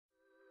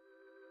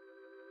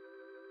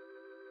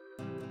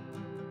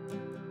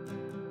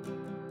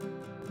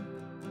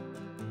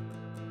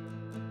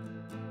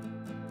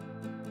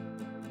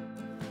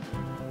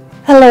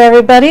Hello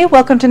everybody,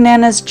 welcome to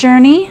Nana's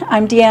Journey.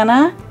 I'm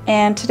Deanna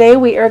and today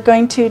we are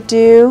going to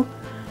do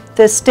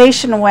the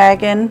station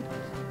wagon.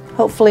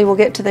 Hopefully we'll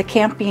get to the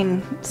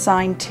camping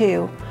sign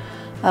too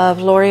of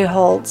Lori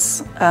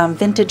Holt's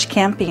Vintage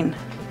Camping.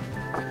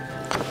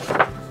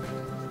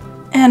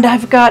 And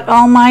I've got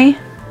all my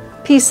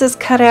pieces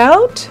cut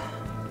out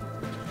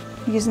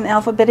using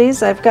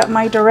alphabets. I've got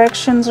my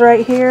directions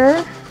right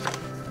here.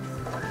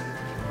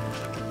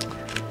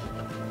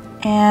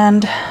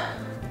 And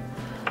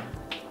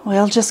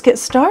we'll just get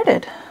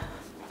started.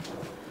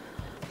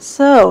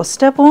 So,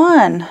 step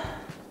one,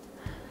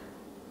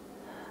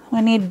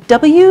 we need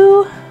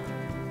W.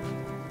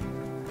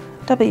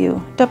 I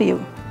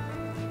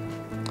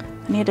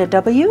need a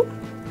W.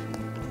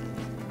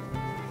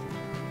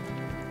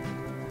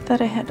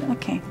 Thought I had,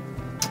 okay.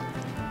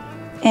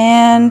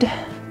 And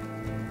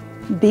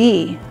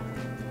B.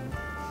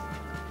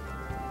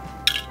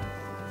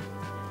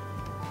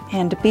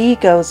 And B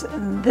goes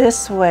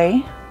this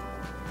way.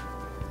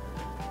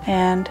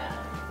 And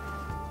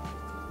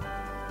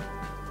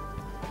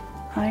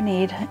I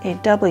need a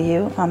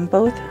W on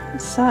both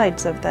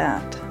sides of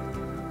that.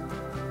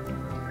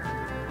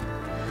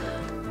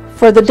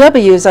 For the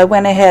W's, I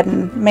went ahead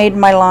and made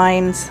my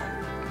lines.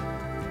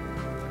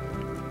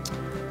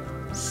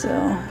 So,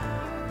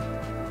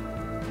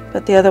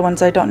 but the other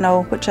ones, I don't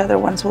know which other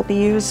ones will be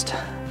used.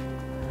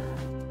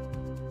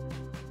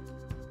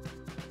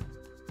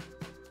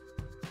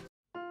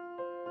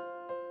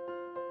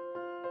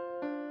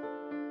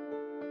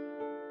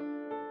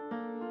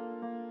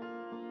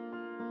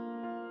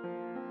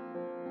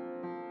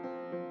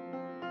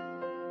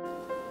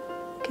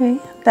 Okay,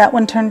 that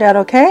one turned out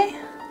okay.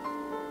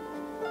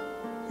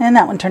 And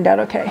that one turned out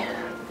okay.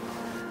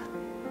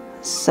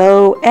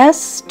 So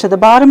S to the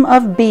bottom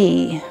of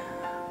B.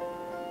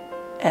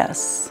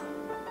 S.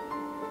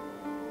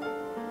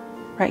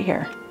 Right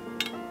here.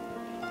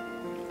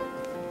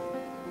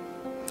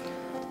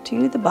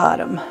 To the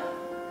bottom.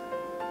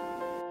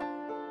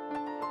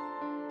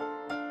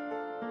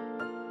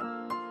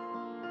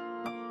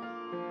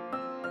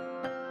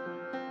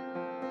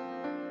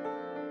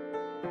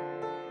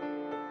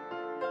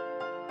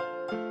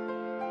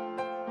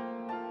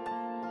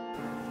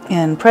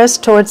 And press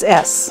towards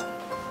S.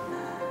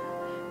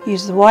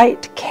 Use the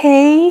white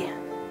K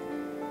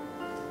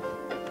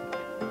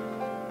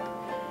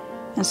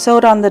and sew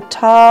it on the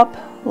top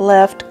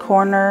left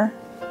corner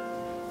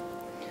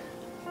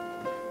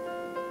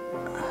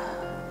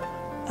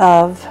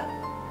of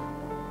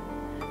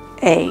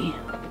A.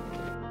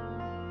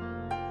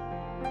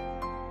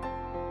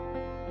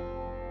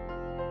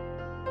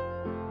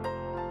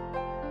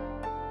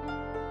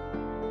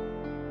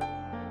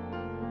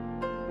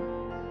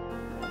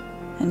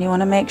 And you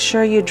want to make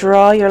sure you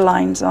draw your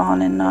lines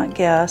on and not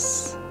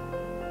guess.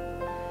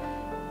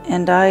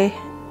 And I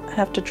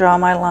have to draw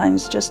my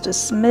lines just a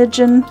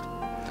smidgen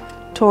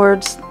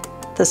towards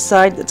the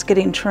side that's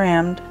getting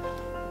trimmed,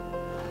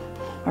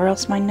 or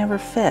else mine never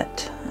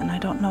fit, and I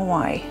don't know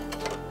why.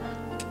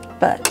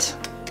 But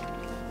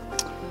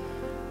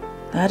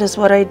that is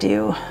what I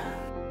do.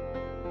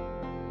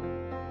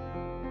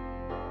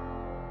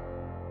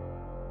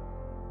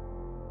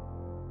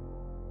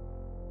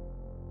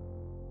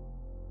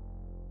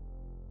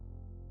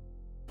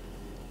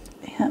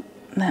 Yep,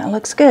 that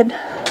looks good.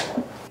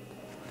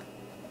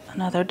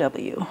 Another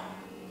W.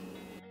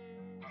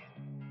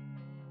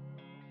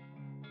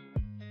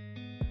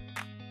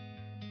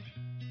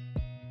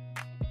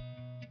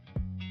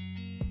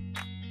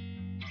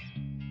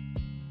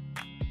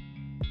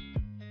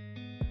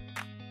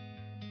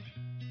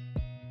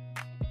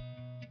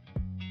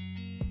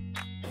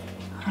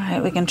 All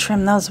right, we can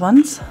trim those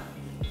ones.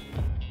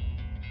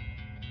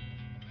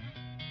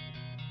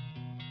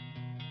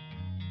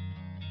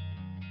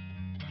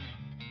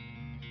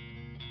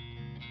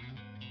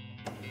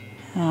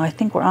 Now I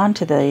think we're on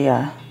to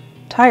the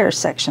tire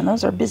section.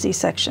 Those are busy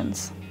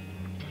sections.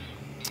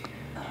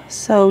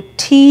 So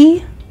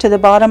T to the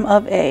bottom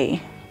of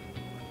A.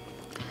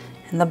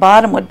 And the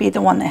bottom would be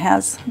the one that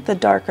has the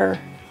darker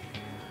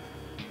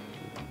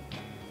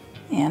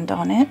end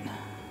on it.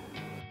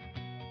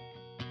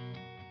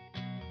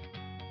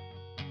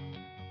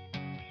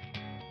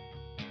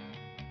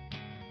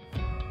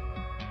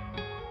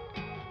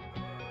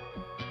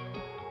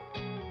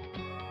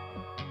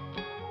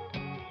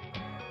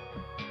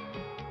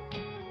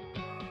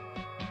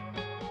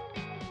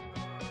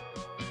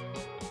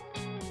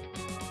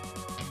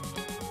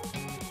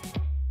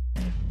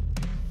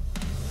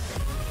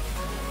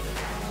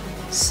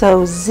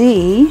 So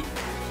Z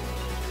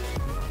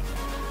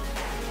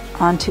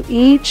onto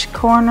each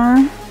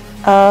corner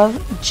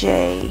of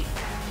J.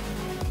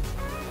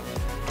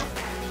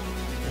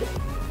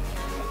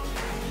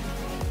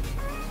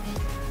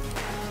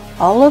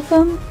 All of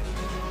them?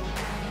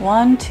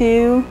 1,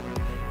 2.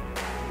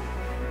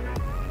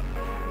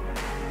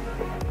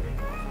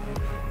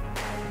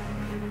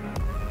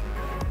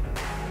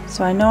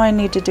 So I know I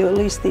need to do at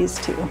least these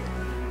two.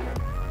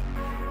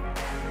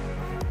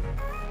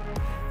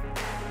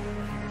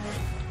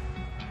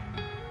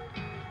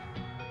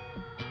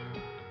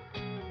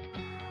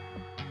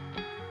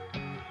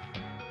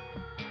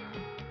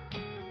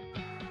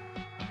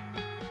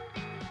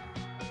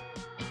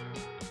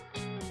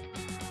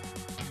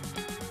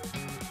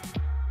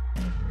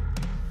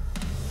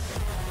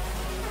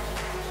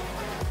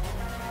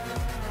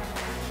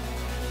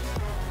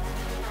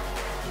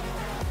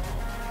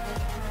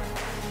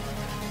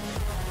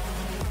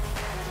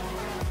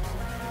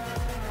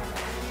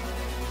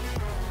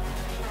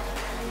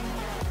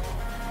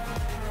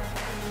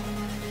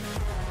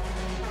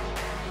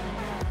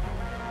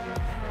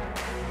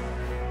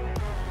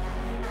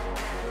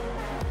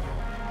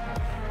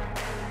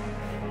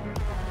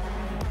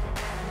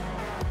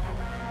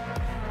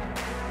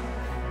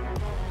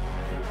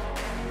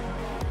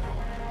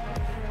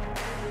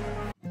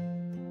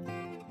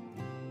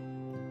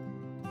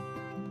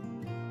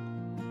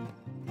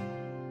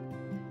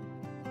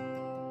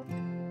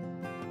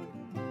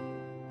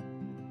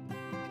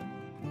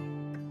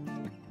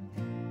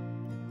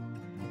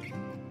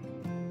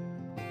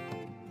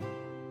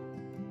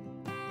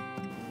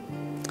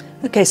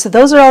 Okay, so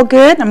those are all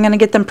good. I'm going to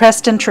get them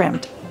pressed and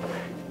trimmed.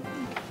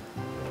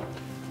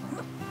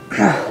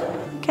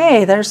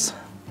 Okay, there's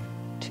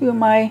two of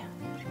my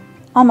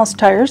almost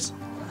tires.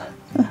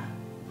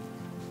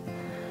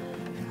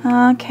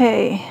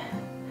 Okay,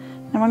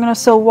 and we're going to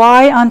sew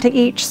Y onto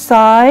each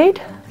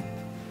side.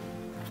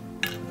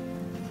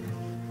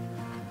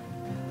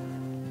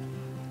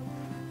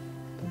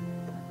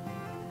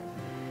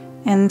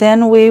 And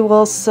then we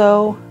will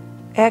sew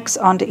X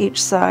onto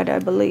each side, I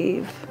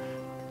believe.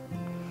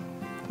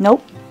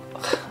 Nope.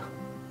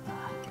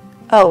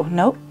 Oh,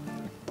 nope.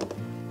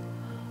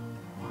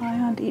 Y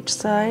on each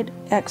side,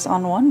 X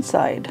on one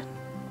side.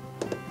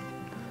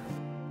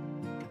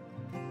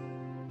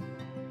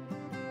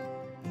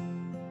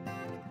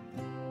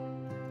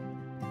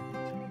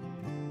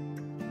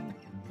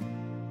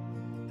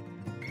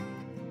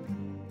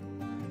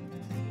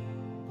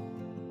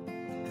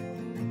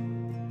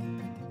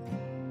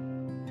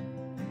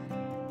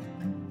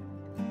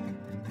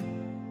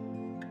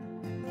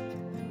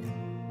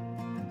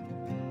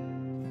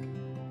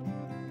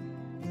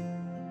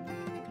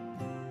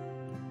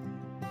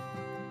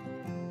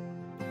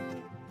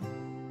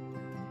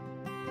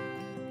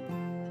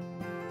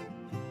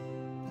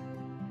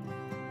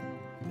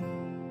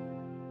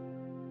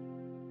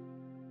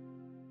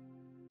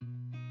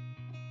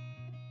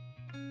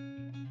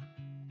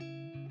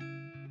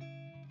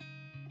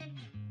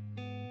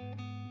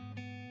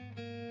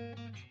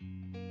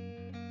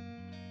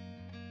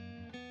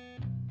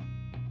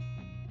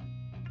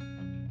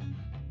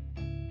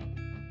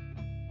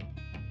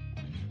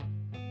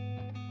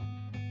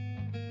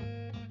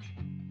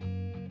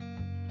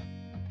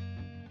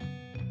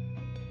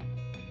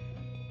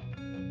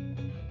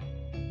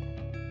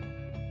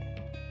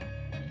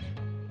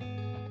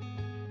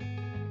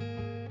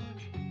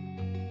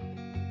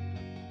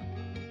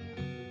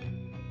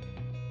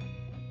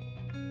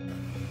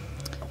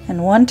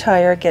 And one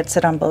tire gets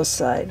it on both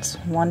sides.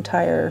 One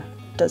tire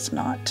does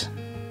not.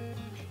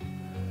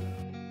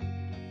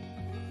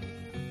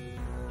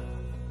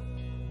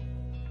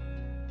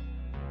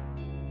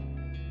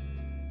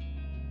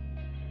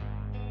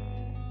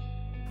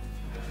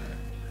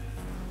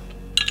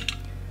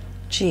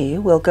 G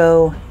will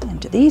go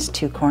into these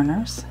two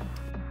corners.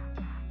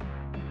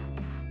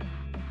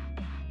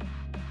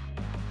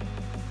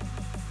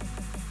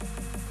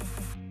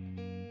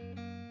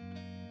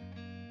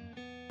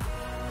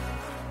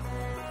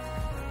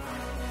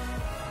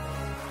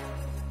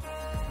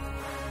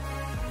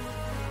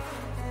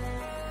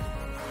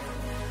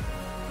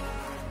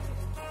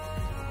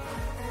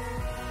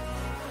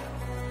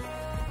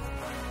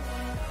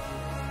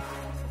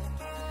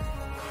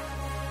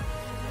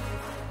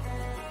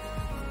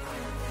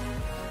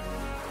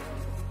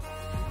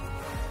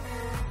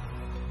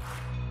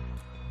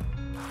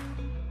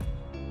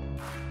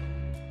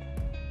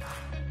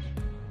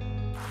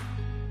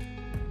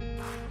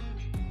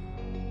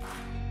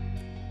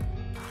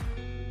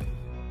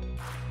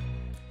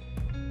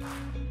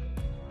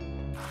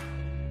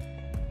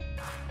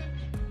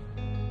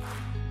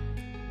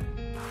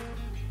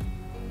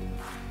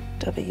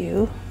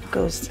 W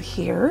goes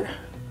here.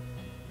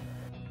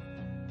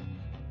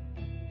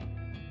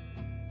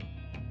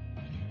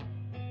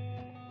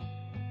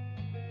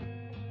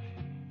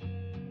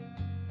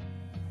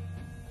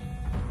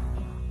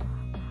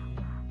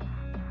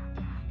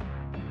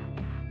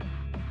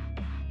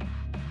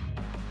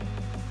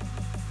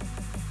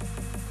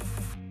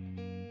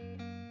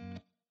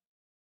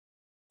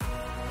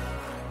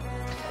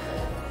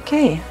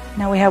 Okay,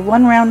 now we have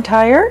one round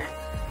tire.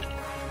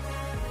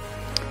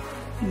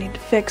 We need to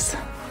fix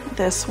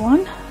this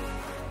one.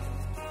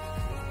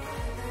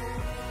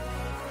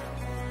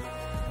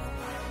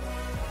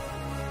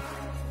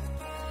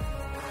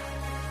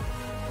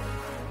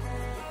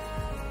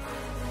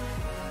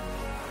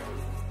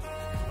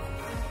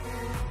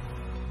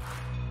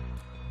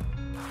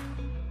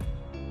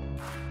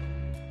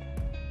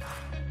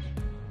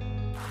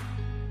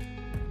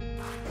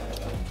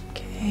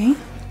 Okay,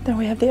 then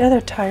we have the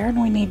other tire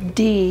and we need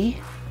D.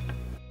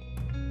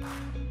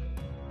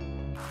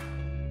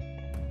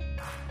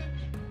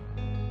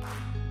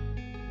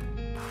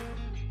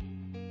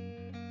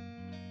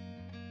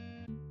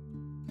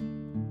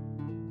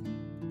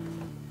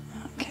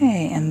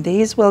 Okay, and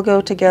these will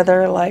go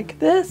together like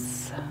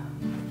this.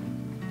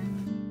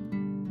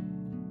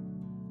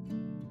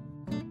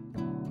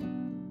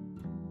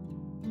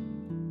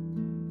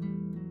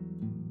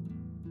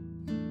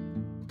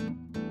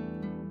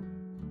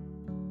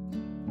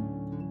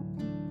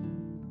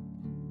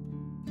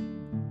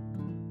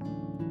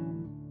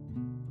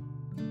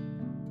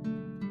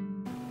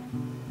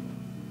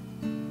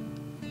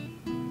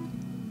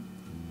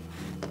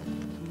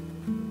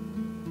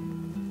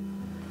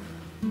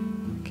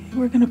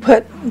 We're going to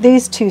put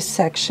these two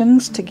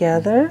sections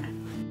together.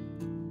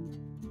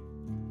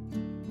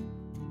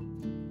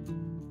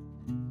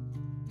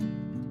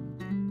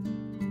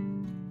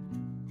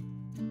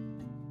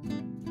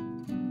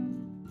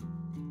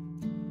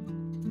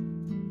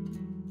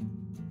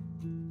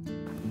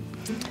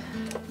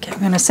 Okay, I'm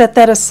going to set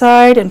that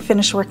aside and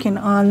finish working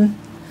on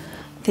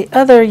the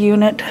other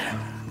unit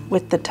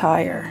with the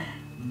tire.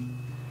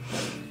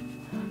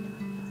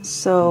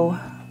 So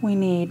we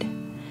need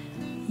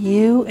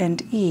U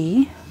and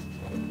E.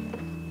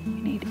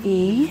 We need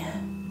E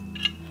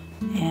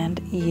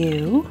and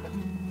U.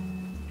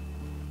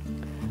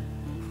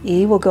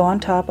 E will go on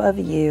top of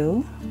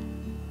U.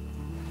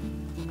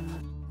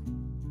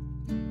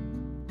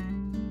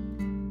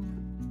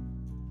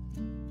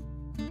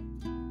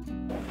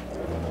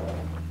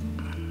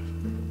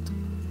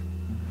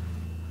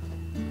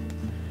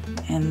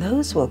 And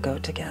those will go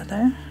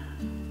together.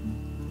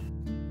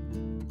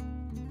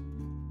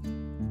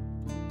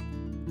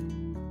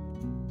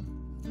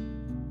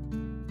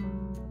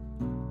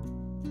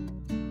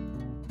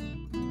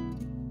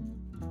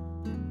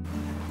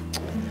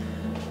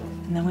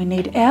 And then we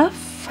need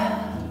F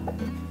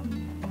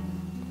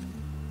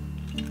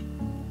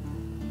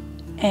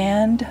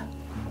and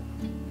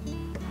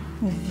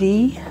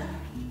V,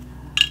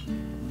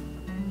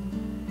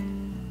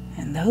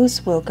 and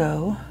those will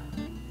go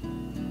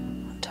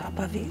on top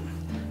of V.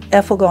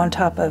 F will go on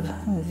top of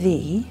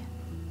V,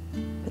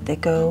 but they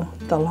go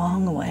the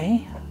long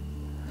way.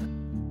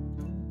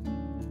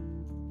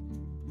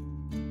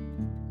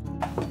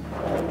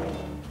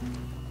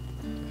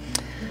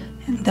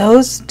 And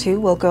those two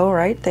will go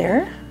right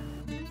there.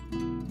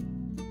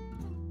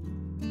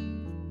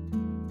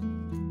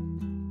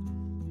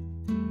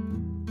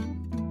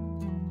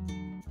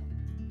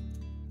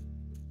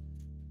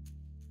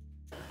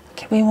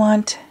 Okay, we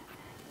want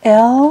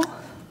L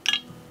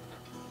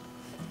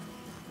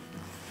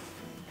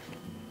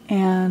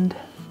and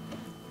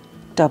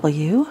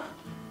W.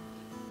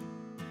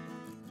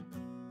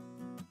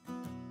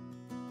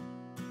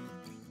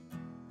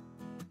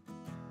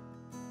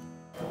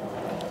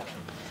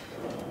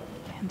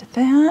 And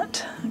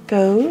that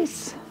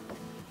goes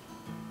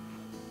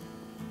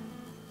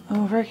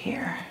over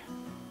here.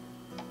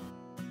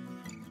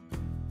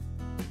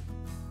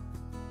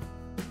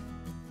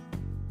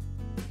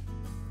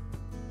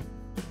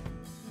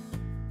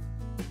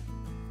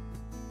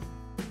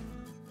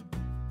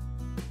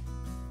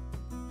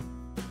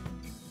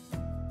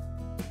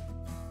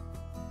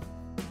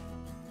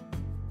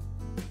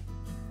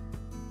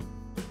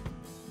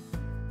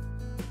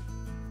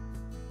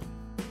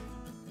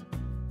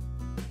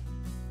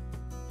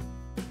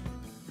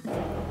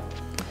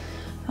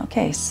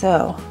 Okay,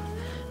 so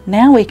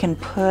now we can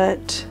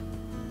put,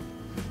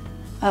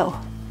 oh,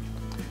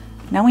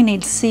 now we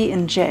need C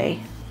and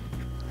J.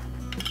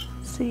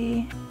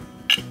 C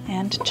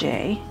and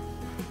J.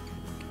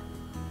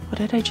 What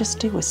did I just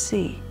do with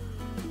C?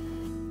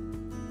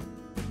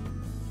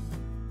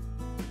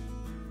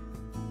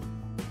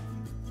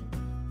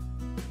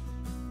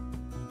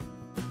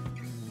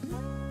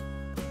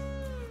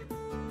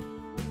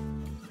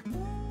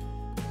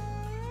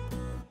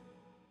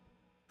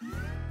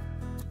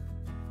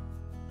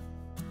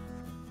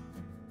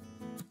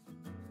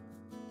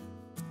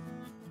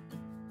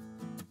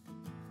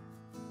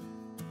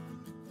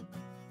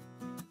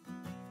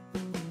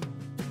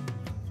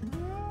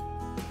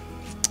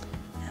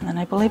 And then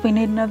I believe we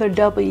need another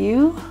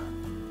W.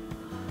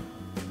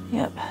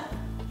 Yep.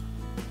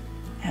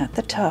 At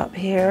the top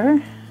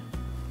here.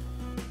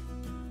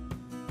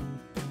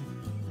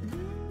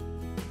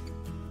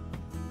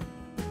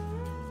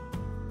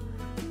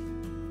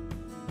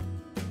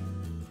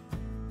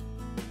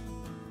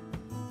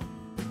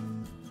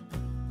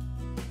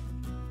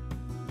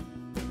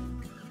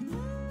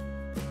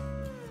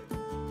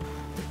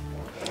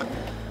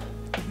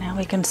 Now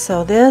we can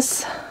sew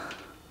this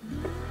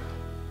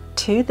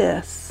to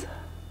this.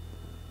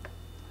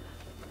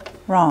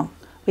 Wrong.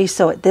 We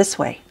sew it this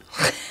way,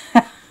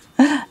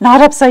 not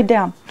upside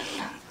down.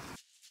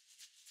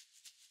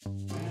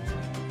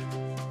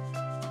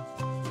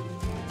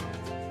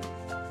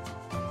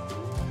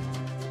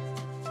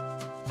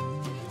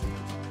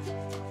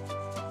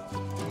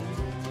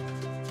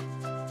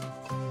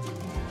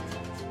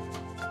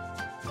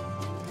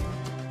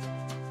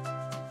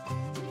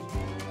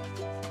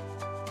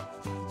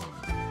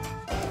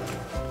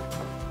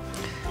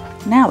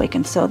 Now we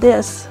can sew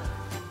this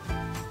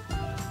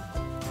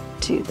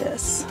to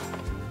this.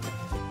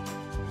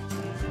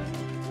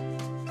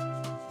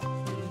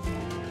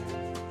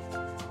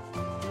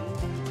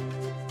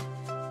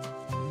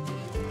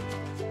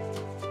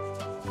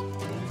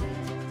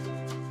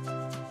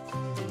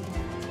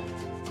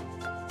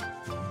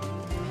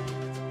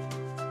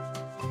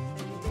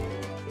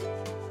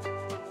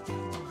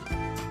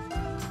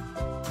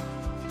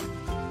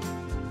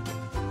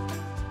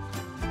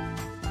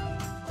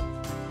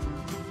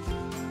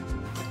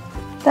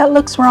 That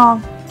looks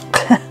wrong,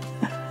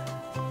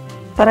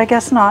 but I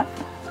guess not.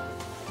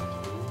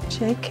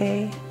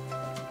 JK.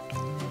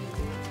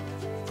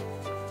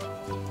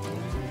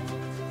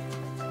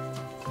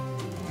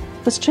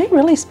 Was J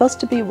really supposed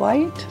to be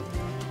white?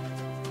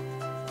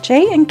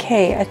 J and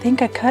K, I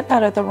think I cut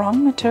out of the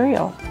wrong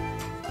material.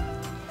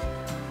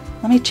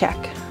 Let me check.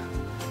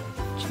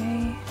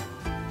 J.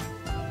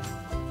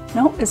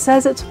 No, it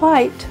says it's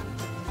white.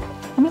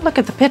 Let me look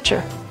at the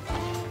picture.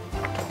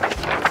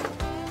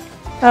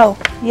 Oh,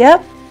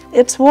 yep,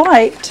 it's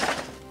white.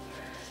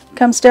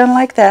 Comes down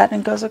like that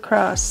and goes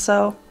across.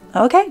 So,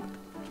 okay.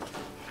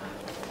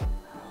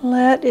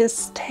 Let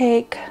us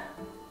take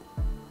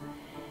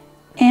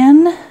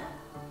N.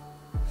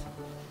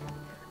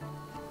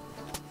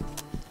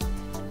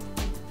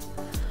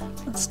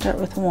 Let's start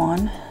with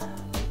 1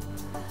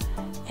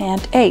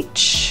 and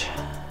H.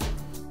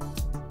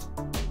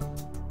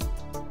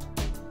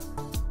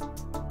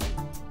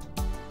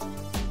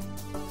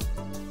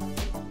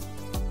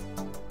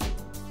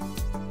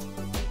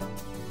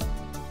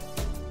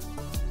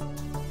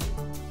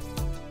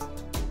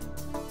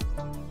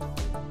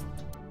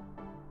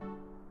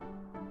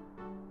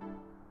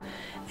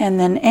 And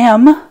then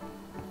M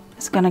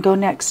is going to go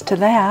next to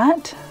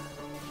that.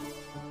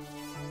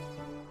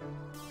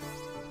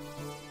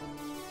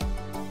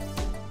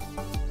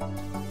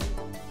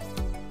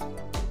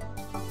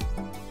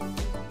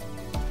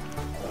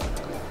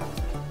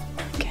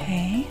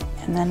 Okay,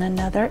 and then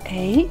another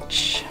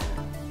H.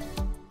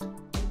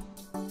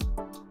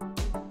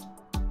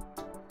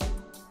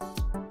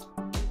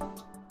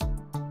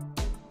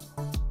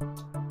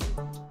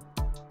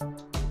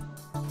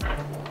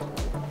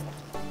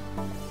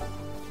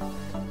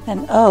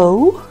 An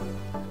O.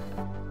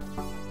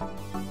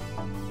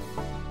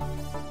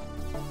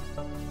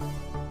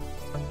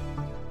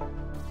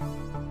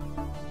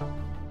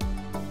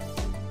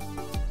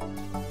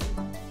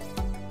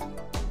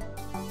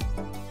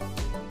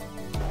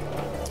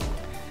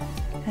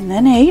 And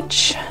then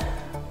H.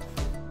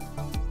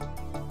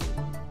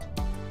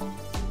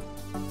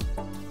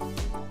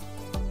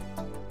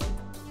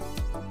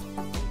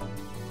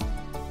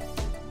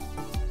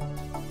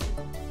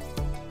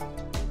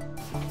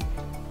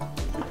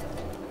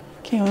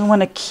 Okay, we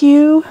want a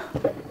Q.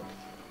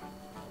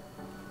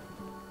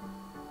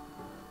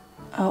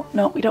 Oh,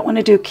 no, we don't want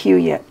to do Q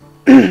yet.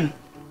 We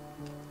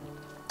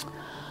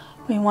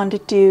want to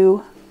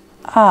do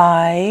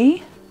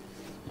I.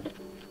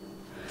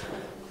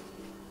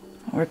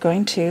 We're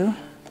going to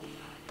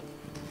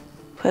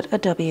put a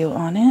W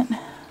on it.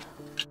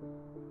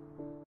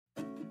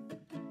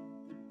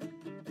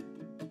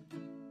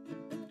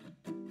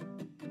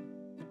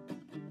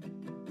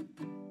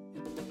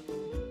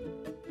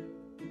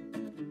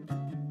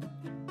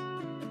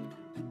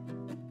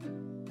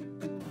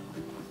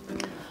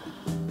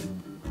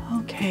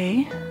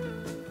 Okay,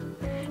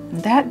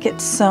 and that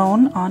gets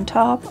sewn on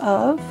top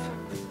of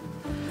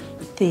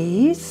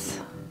these.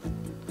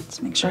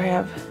 Let's make sure I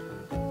have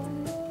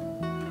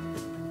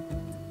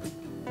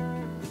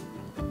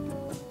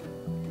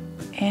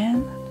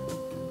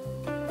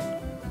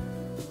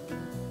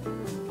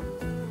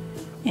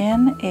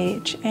N,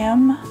 H,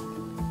 M,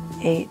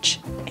 H,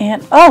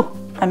 and oh,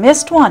 I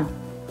missed one.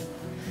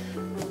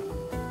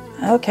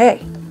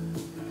 Okay,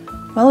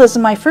 well, this is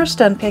my first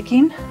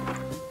unpicking.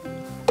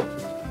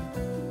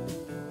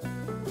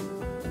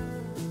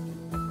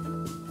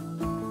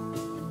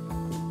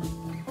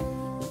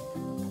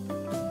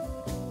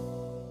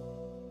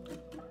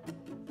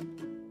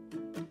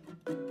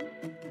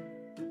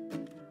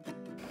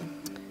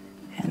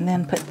 And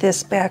then put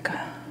this back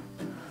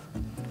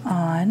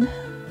on.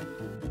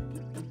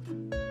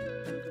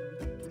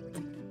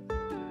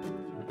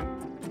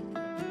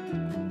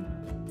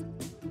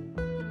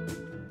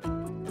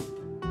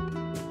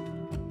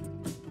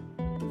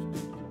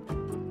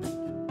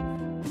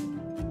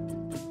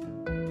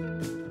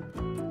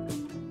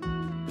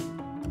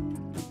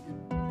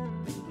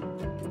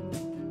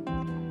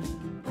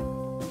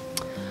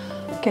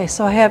 Okay,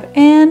 so I have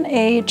N,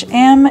 H,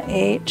 M,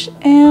 H,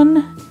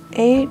 N,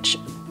 H,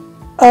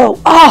 O.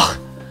 Oh!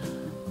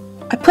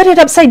 I put it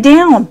upside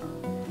down.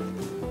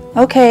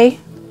 Okay,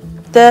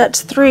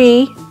 that's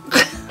 3.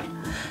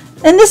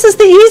 And this is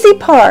the easy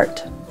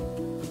part.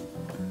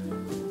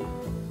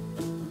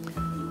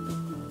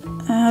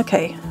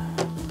 Okay,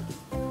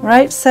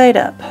 right side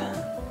up.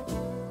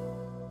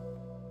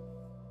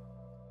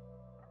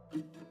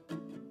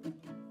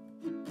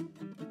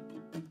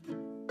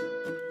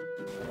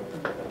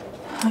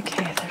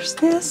 Okay, there's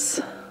this,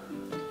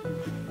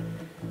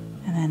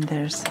 and then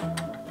there's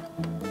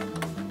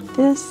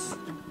this.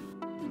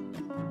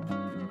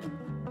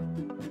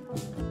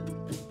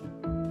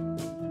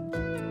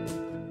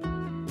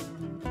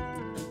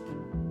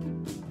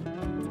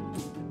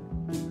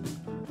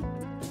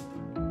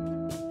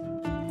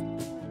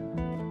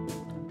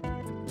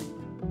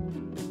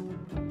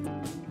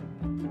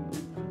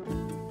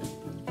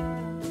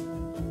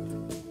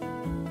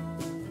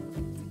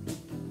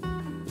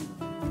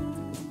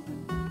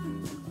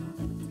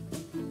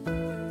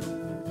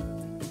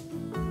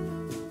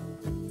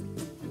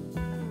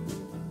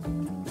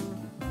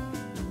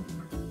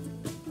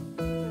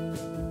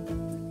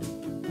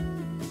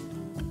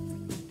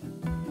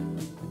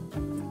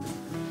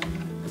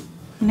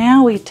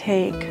 Now we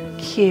take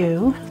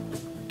Q,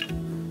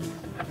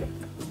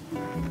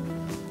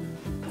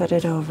 put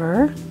it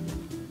over,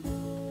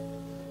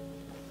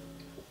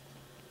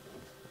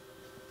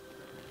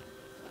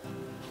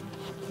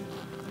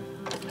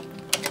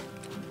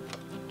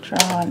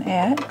 draw an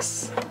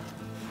X,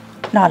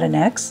 not an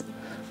X,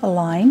 a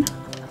line.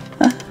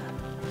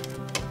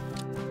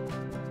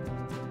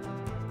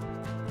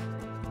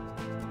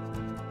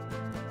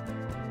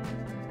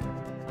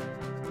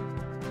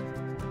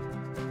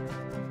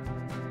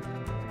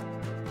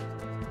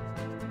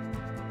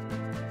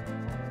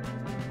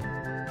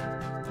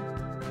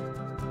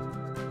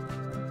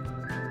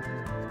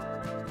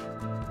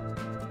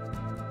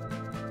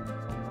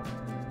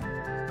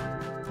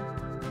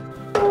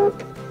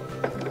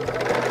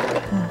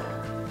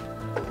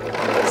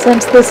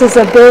 Since this is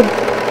a big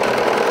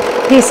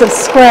piece of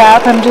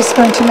scrap, I'm just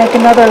going to make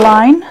another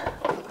line,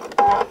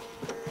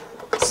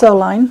 sew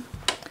line,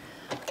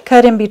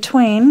 cut in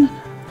between.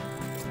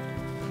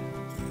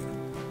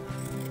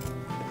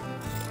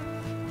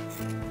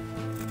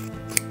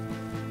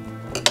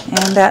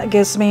 And that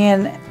gives me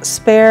a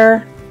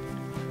spare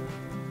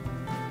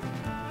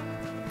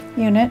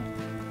unit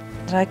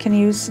that I can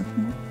use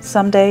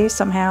someday,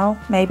 somehow,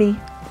 maybe.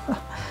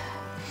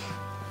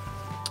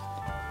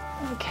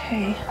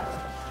 Okay,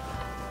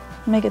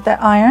 let me get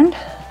that ironed.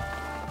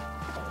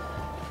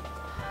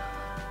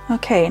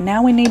 Okay,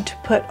 now we need to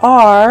put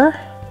our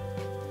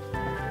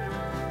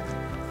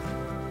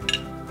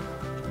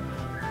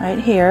right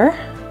here.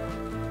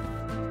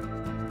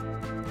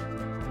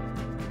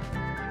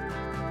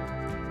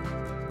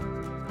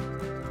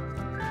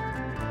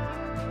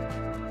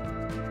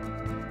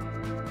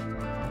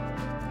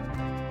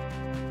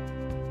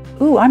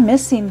 Ooh, I'm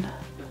missing.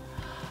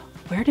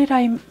 Where did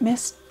I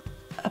miss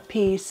a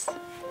piece?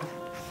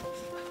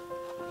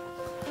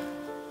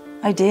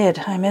 I did.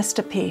 I missed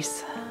a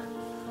piece.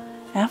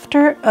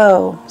 After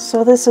O.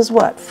 So this is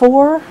what?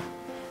 4?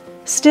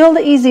 Still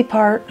the easy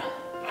part.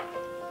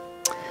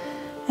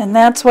 And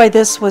that's why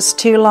this was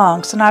too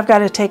long. So now I've got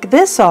to take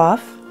this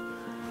off,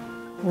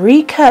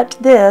 recut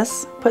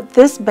this, put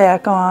this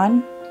back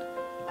on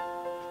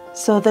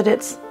so that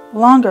it's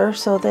longer,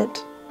 so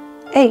that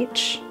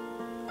H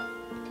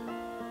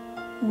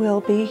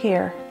will be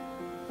here.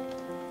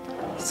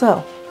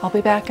 So I'll be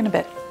back in a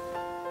bit.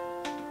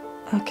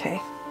 Okay,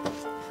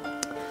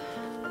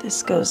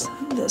 this goes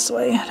this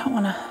way. I don't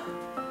want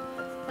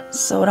to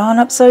sew it on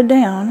upside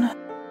down.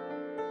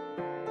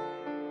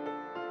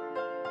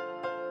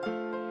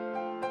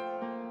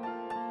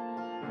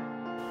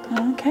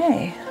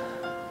 Okay,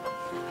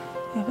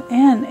 we have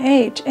N,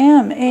 H,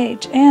 M,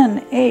 H,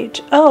 N,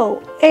 H,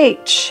 O,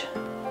 H.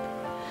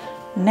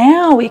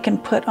 Now we can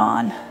put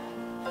on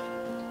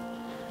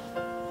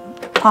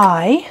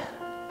I,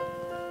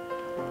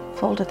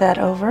 folded that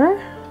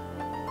over,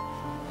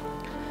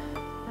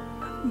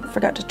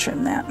 forgot to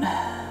trim that.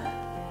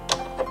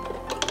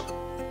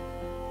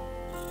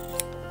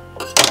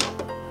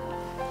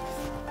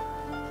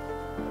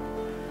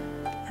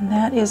 And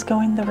that is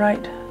going the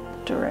right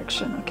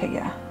direction. Okay,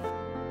 yeah.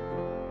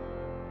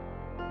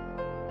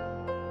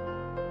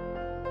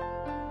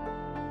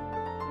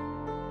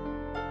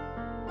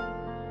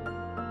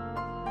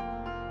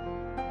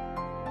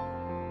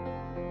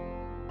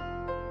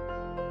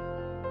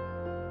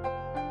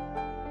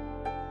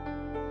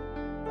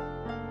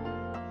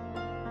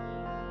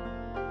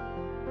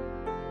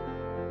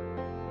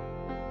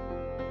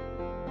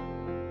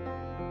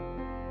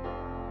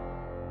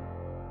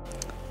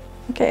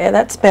 Okay,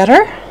 that's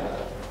better.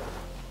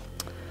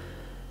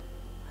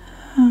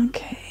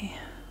 Okay,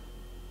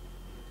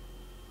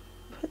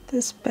 put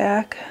this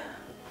back.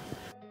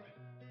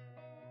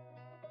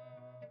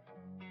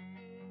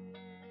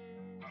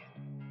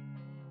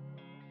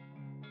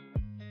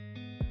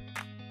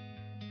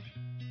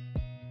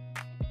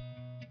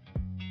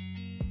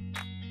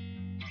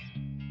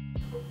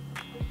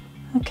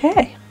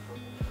 Okay,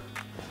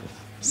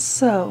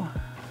 so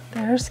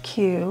there's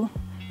Q.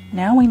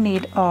 Now we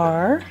need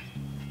R.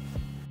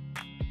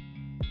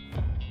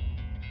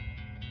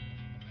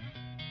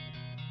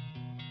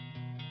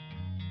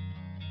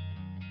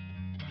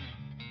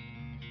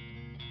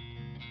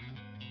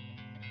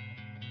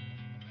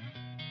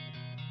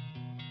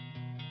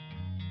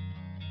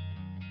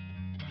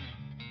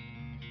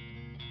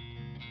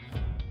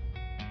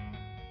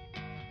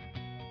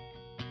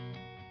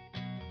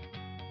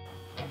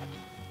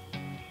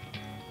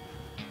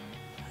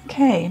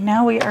 Okay,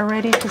 now we are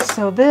ready to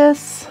sew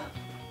this.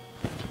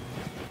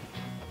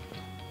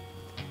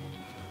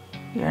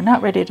 We are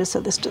not ready to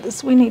sew this to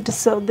this. We need to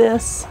sew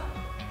this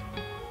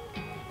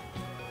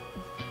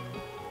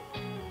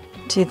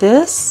to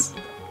this,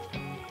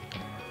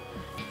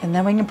 and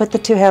then we can put the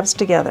two halves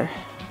together.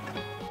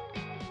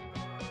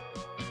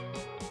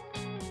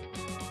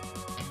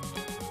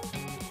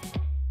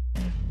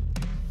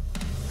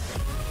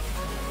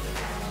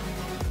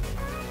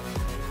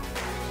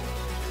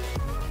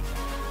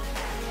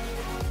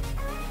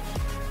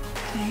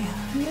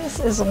 This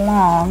is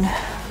long,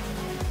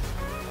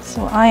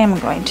 so I am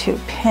going to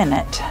pin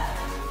it.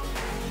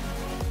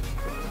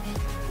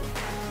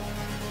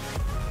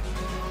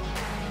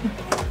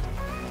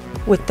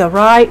 With the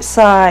right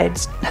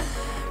sides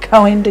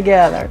going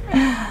together.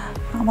 I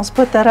almost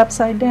put that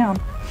upside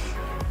down.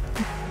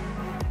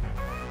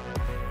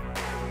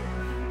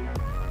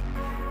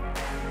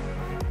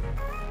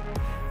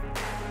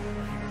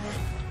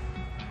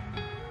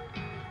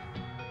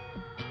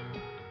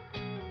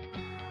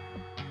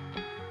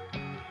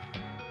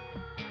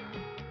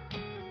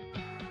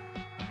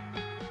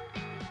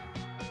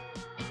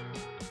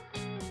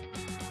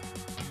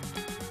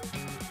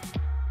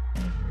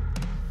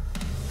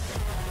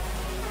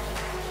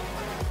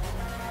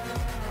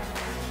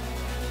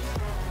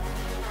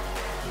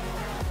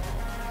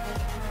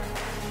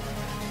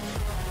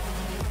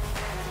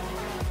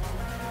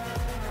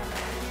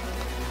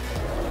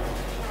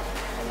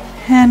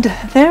 And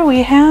there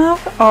we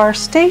have our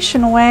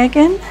station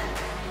wagon.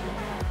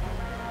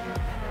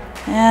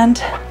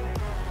 And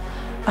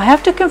I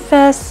have to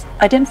confess,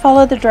 I didn't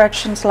follow the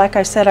directions like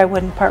I said I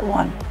would in part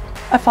 1.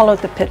 I followed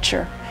the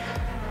picture.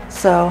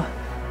 So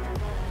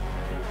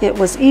it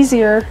was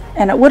easier,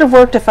 and it would have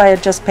worked if I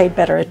had just paid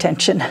better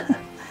attention.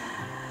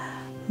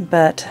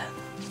 But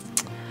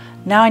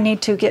now I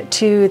need to get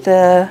to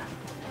the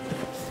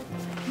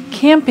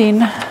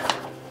camping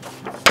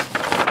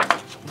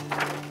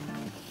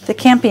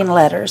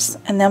letters,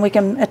 and then we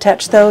can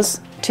attach those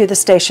to the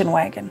station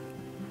wagon.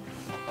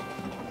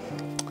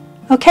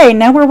 Okay,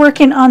 now we're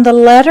working on the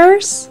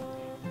letters,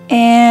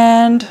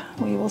 and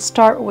we will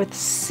start with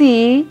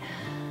C.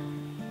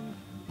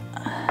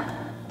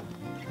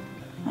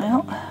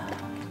 Well,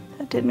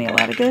 that did me a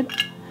lot of good.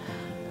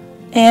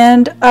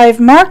 And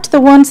I've marked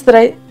the ones that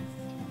I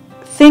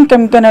think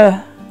I'm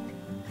gonna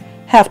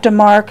have to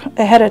mark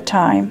ahead of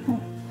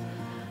time.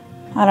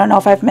 I don't know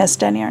if I've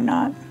missed any or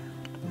not.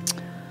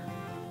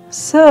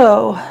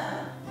 So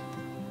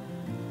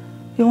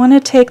you want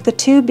to take the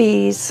 2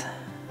 B's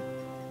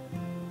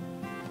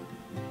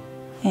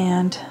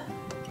and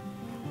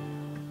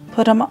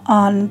put them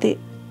on the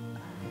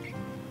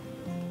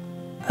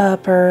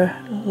upper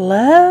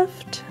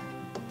left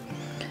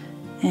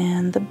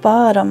and the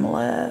bottom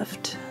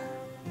left.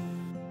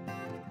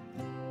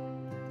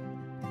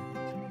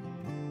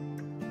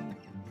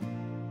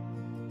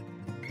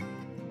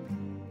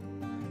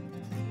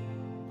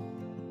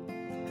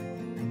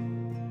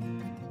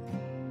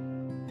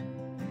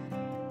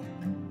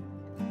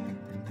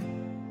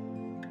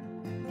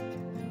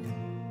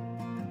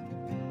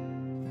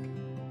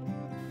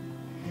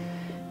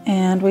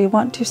 And we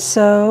want to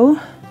sew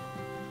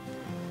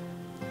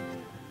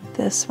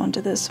this one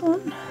to this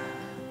one.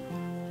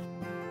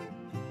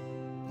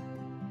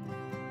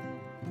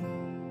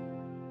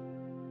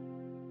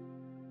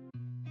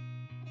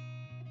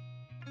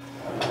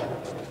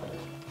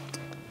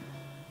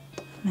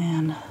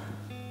 And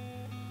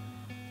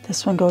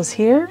this one goes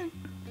here,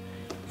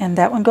 and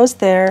that one goes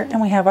there,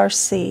 and we have our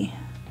C.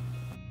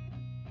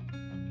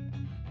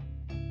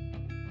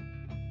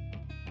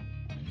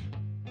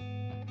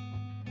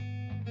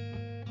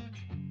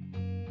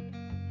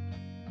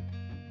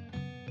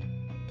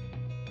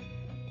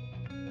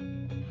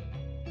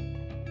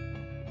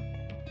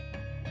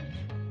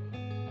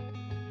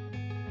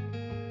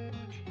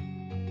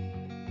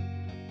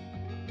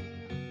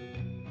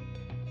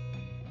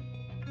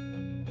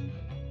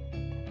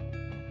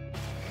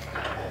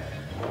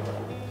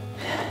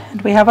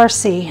 And we have our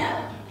C.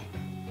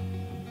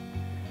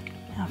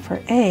 Now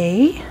for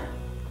A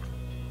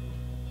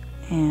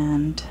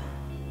and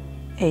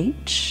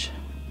H.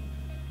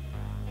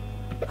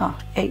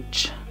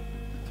 H.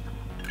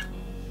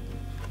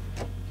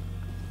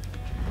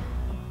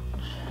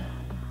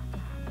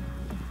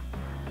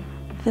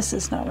 This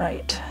is not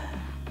right.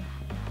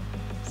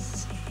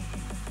 C.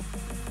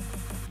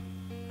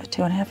 A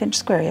 2.5 inch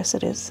square, yes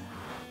it is.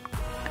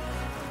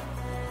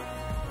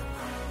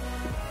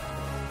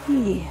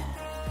 E.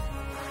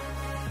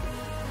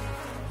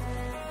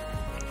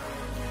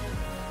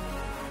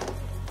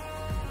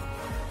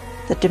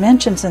 The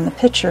dimensions in the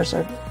pictures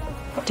are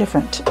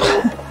different.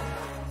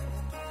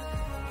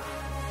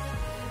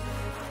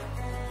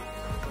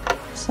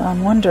 So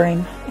I'm wondering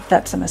if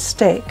that's a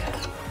mistake,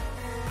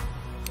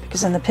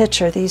 because in the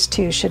picture these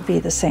two should be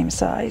the same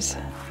size.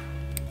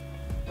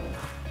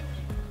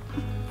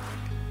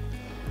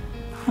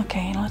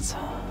 Okay, let's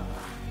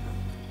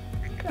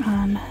work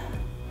on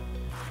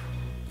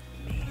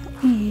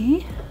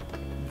B,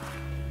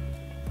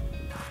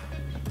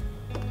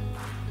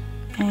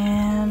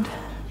 and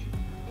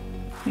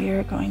we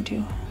are going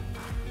to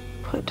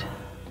put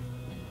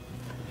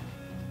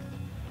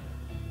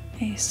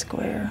a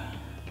square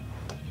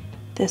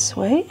this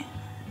way,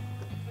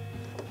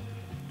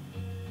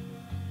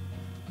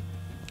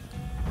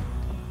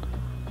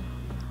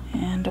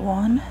 and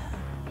one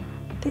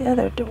the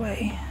other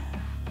way.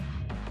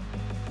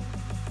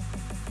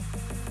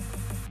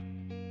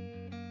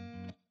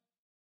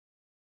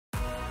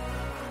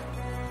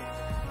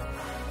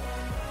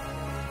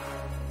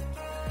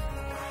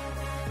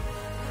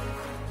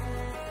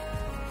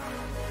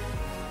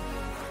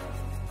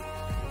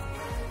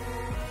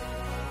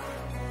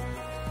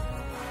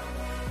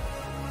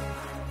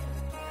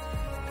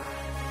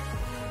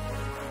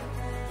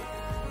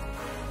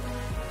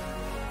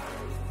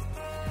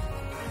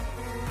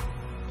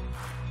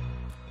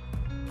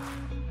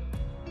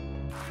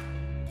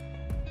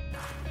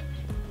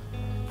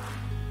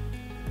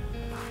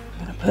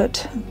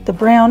 Put the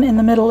brown in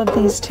the middle of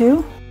these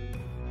two.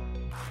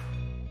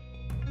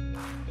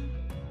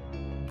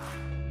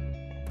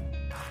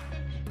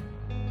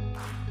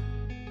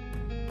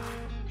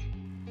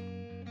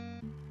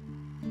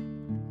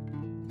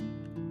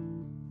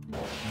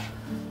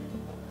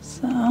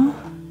 So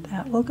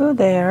that will go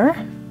there.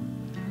 I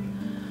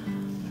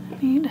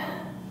need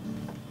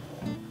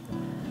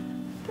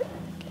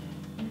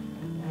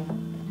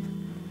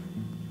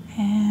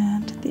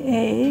and the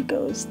A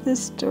goes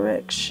this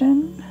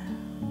direction.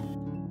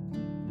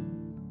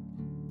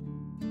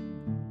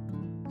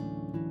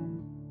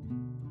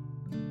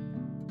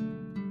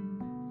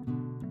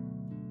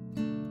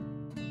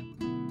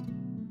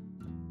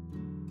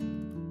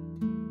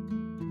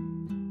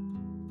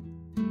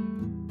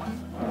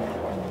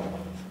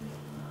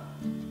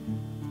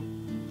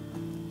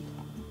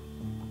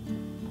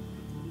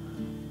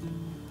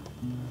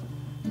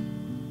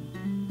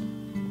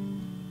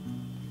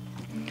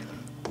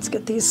 Let's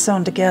get these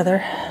sewn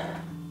together.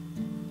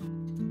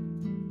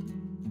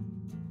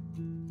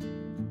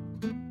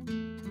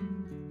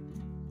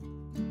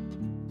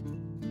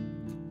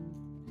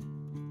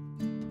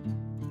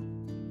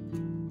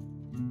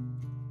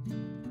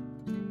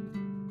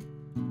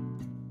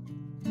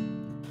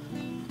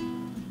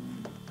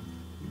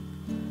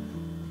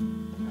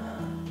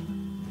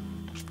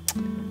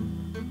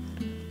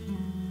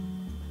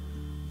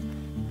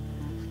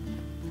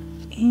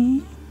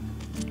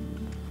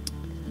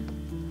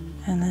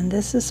 And then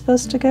this is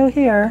supposed to go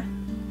here.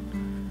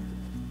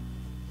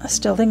 I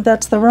still think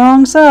that's the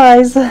wrong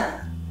size.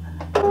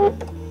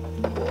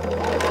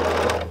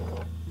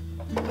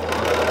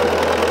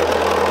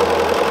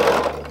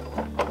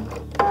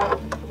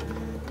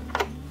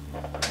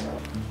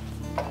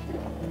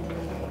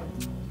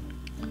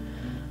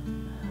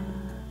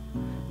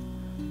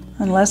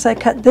 Unless I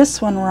cut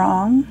this one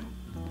wrong.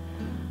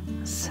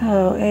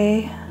 So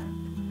a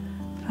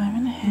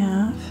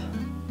 5.5.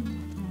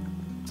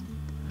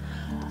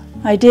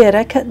 I did,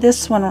 I cut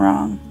this one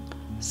wrong.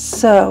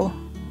 So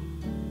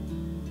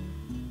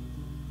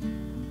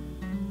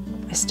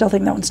I still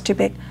think that one's too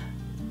big.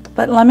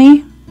 But let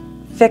me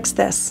fix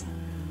this.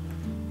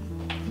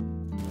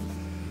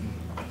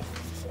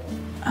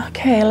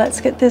 Okay, let's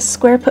get this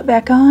square put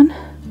back on.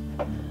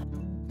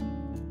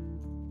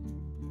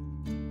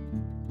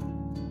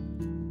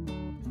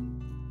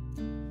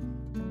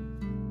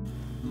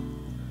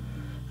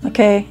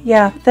 Okay,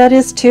 yeah, that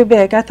is too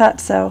big. I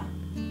thought so.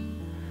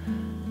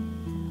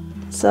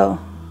 So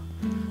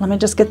let me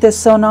just get this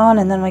sewn on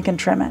and then we can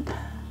trim it.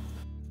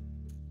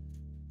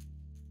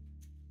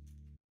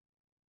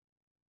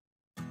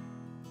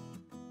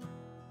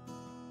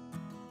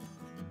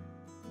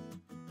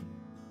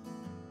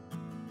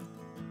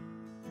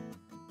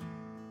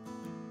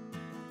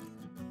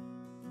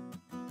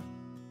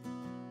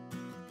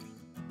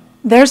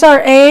 There's our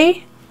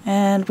A,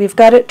 and we've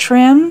got it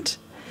trimmed.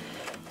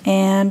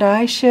 And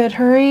I should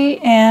hurry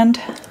and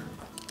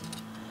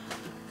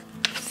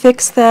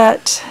fix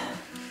that.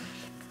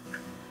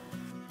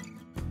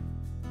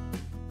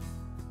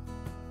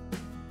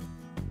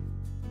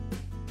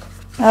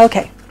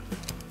 Okay,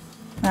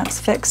 that's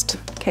fixed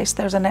in case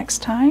there's a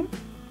next time.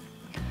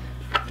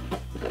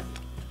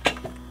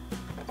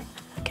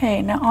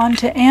 Okay, now on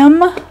to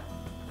M.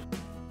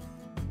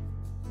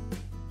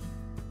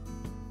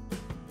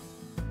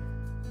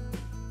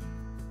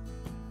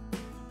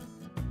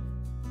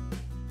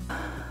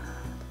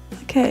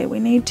 Okay, we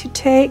need to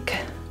take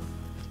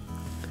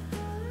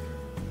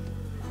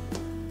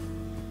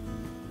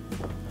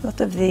both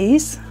of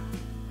these.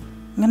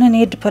 I'm going to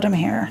need to put them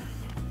here.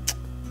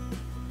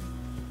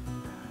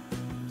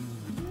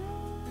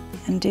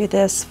 And do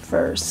this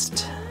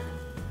first.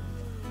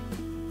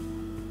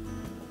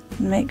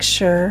 Make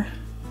sure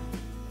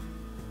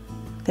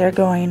they're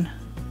going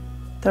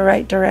the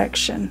right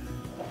direction.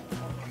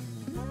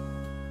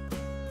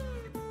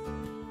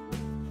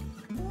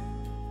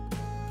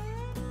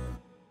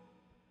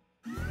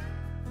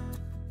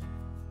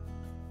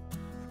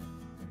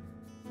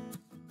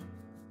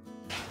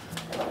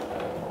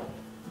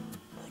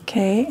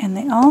 Okay, and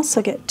they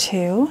also get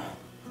two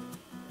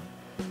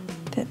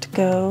that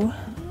go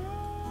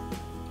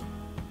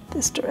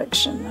this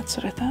direction. That's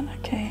what I thought.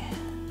 Okay.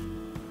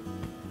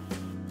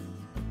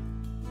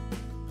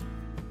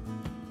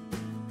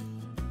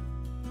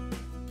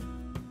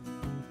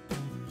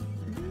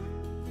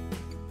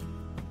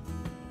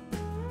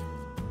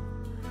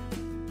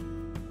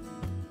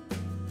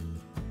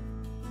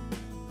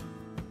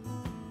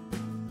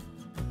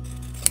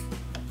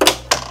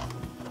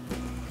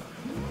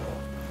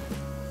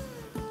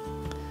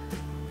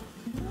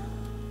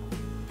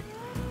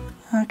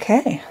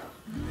 Okay.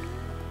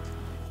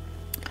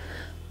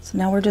 So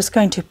now we're just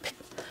going to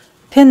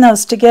pin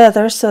those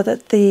together so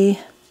that I'm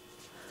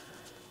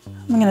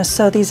going to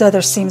sew these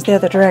other seams the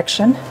other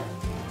direction.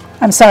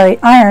 I'm sorry,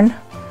 iron.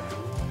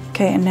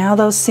 Okay, and now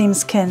those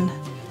seams can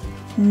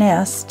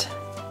nest.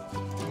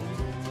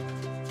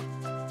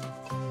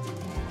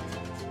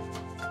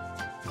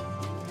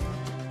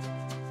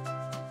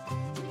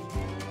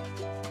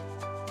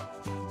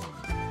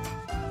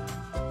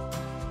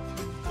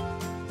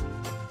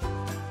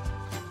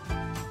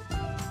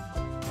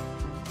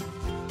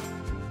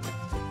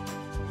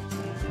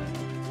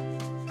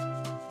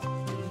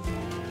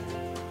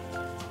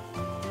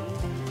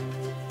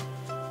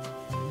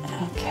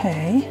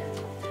 Okay,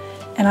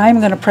 and I'm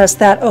going to press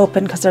that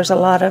open because there's a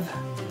lot of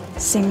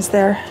seams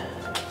there.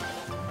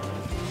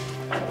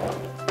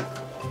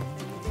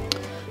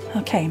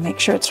 Okay, make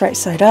sure it's right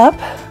side up.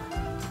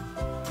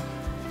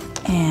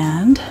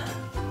 And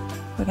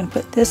we're going to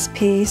put this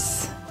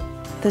piece,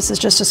 this is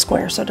just a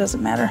square so it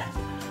doesn't matter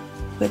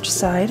which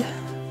side.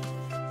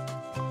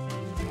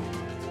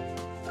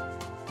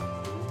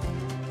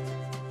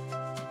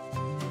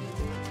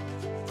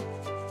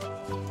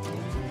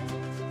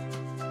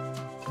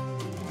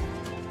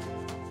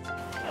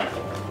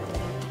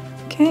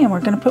 Okay, and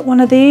we're going to put one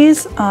of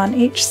these on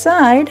each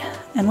side,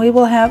 and we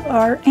will have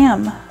our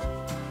M.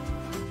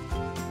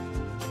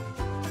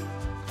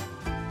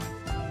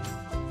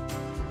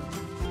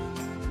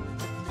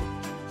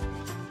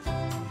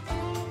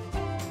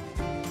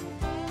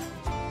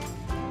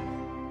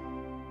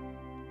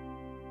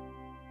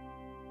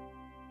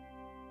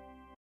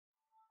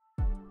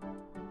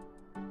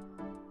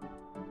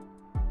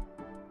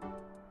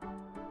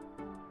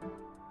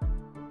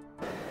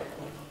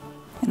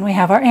 And we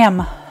have our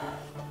M.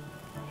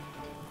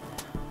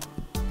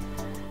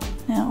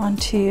 Now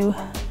onto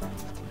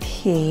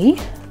P.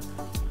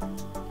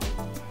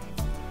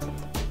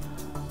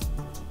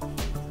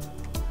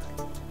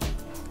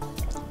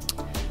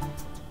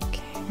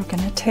 Okay, we're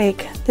going to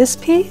take this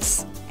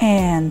piece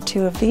and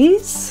 2 of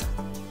these.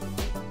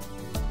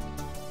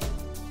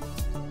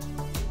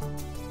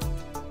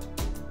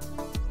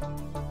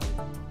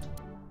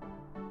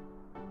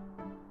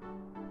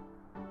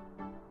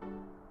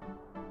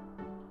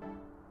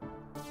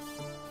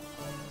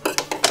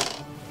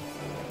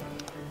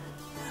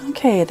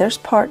 Okay, there's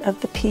part of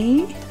the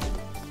P,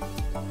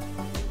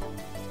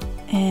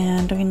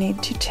 and we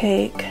need to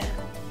take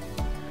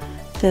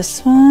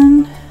this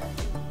one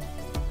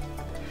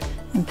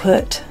and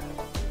put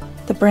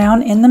the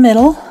brown in the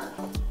middle.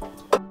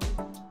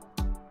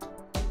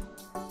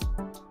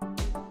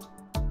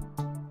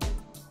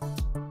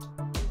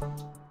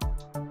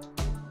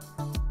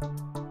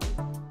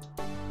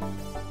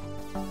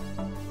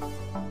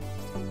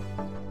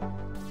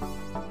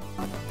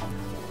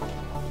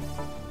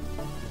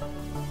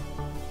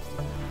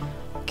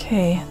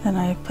 Okay, then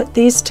I put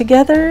these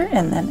together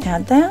and then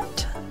add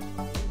that.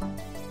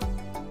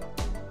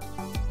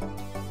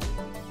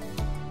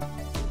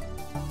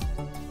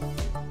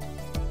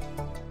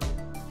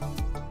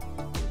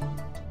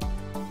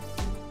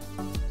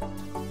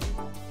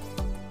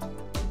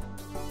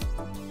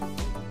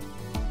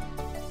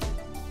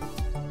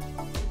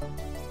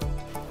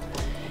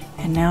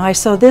 And now I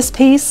sew this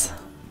piece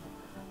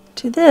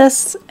to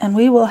this, and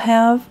we will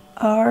have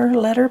our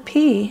letter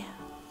P.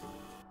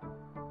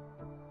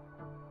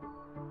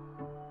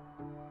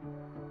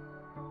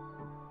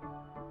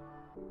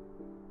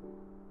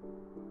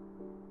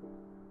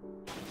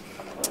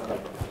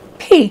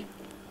 P.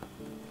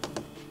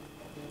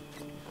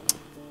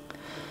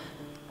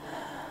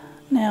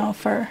 Now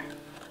for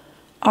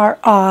our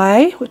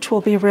I, which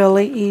will be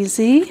really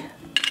easy,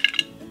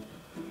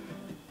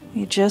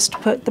 you just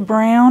put the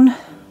brown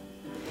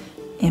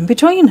in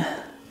between.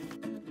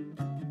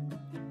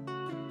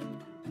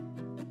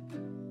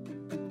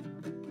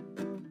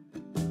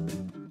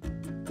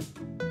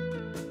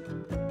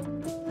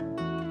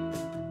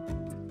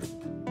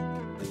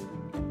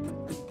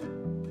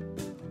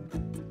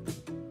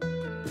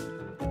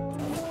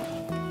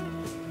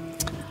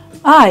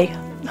 I.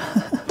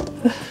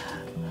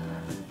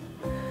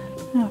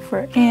 Now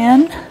for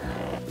N.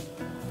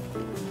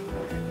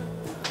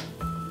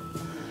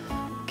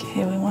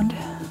 Okay, we want to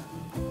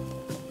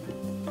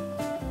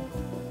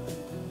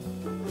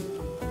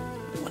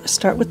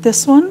start with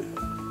this one,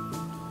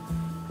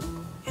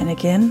 and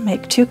again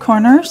make 2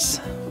 corners.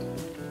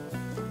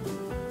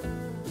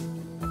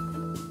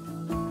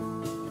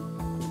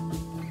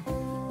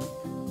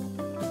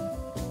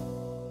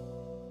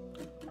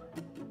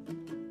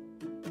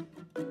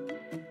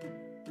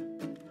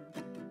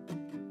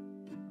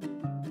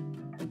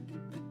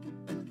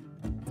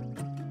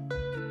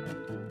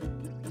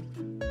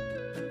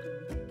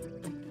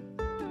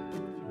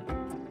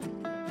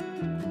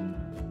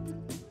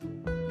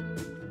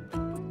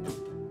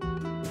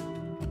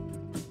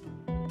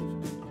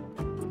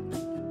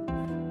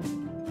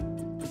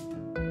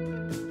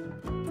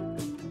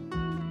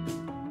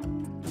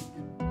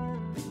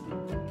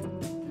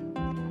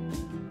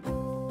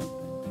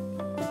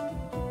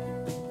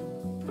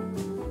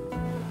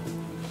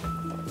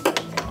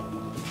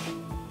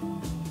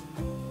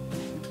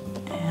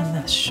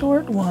 The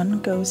short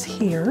one goes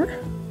here.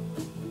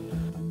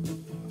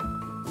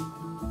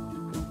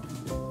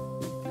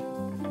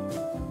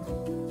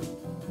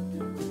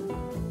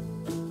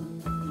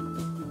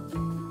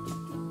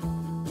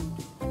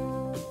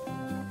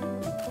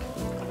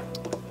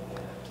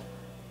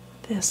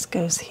 This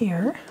goes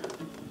here.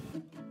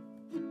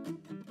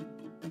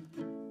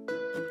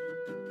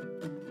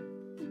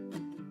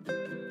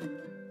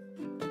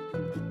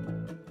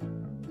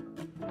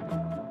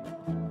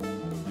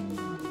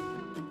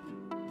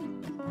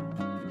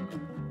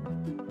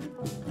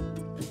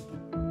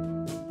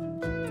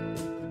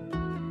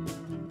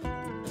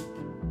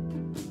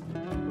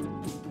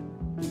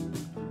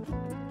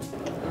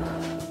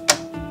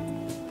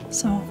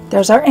 So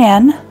there's our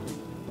N.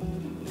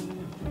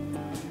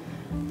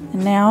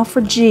 And now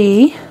for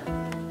G.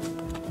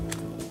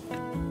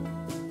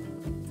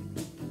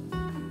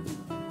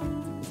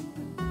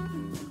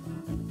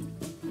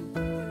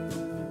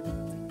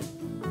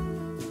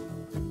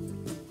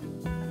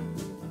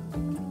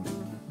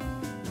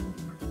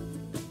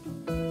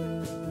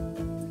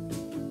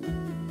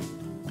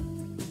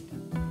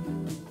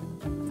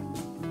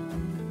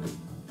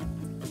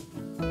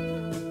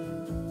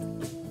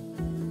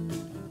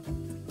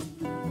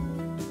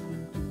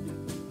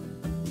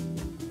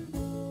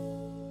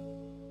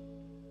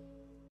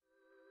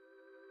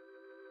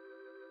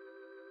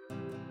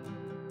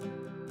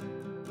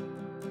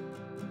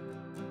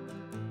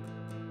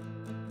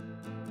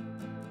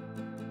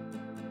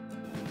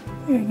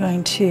 We're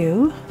going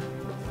to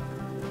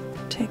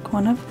take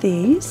one of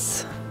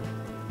these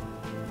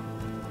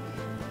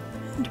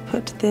and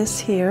put this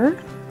here,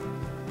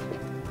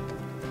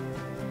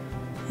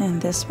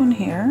 and this one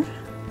here.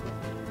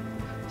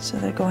 So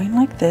they're going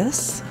like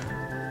this.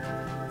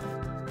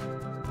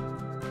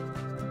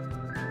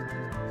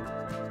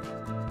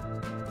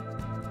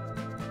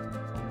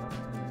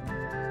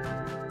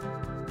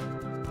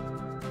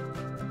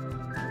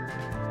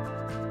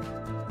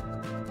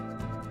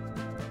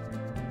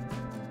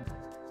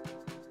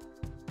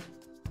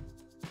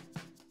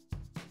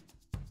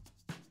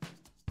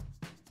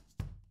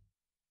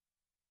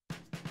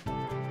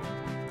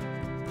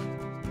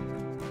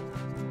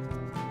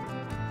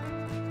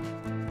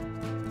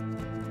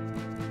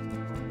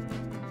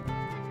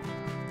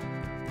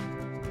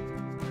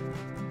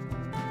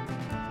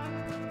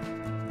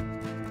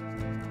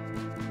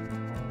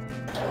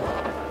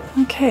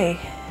 Okay,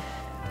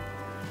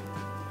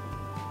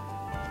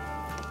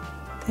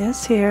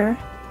 this here,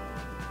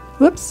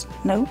 whoops,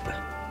 nope.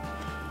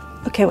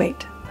 Okay,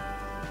 wait.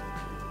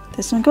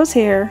 This one goes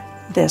here,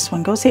 this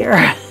one goes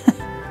here.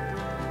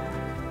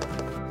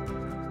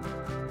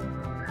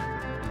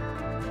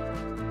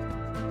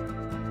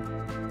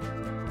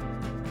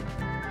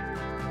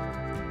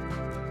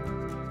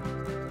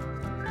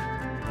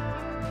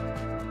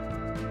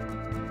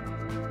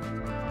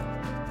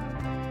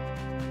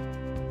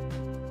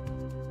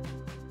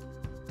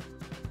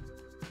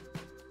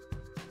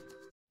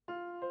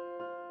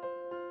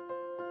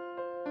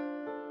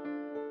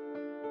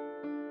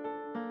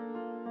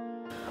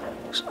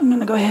 So I'm going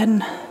to go ahead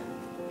and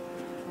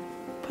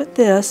put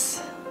this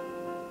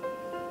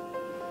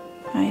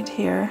right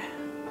here.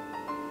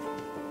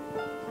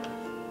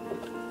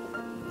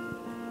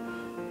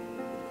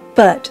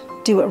 But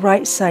do it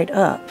right side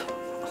up.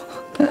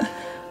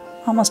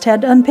 Almost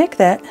had to unpick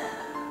that.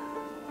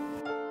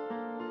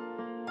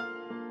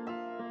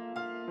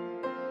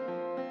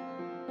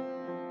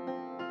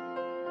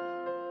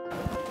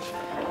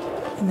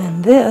 And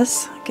then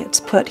this gets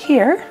put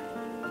here.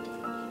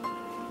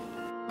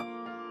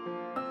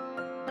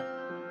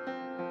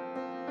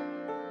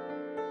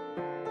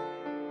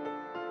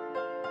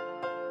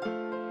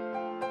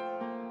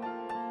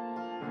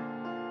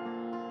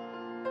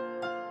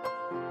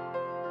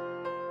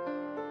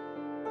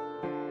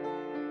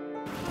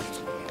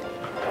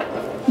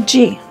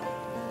 G.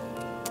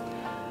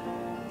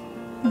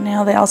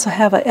 Now they also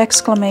have an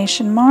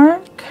exclamation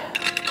mark,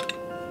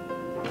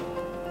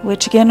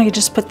 which again you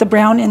just put the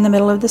brown in the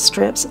middle of the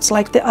strips. It's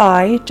like the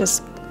I,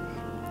 just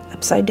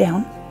upside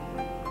down.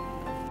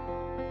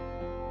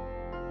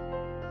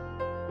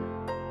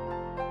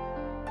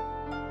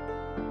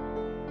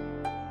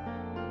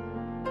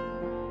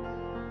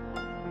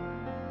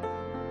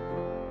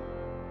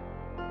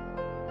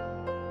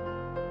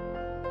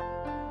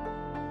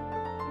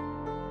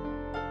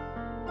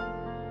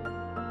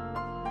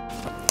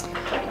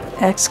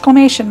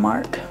 Exclamation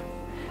mark.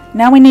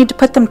 Now we need to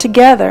put them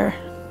together.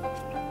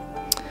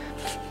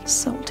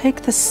 So we'll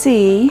take the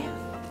C,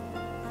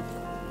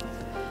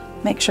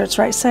 make sure it's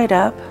right side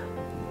up.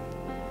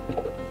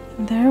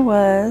 And there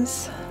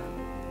was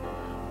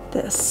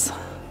this.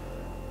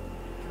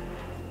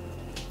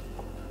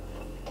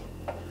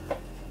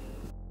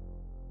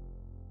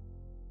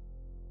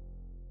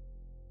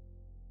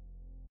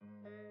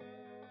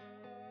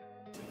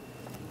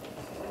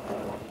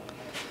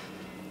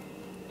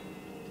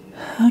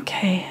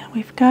 Okay,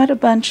 we've got a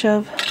bunch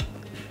of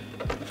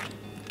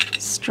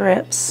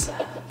strips,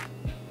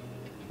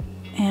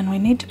 and we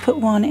need to put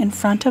one in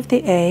front of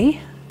the A.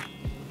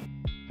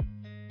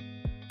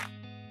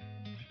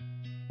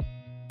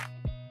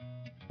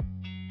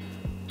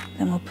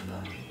 Then we'll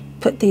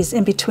put these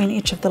in between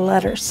each of the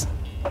letters.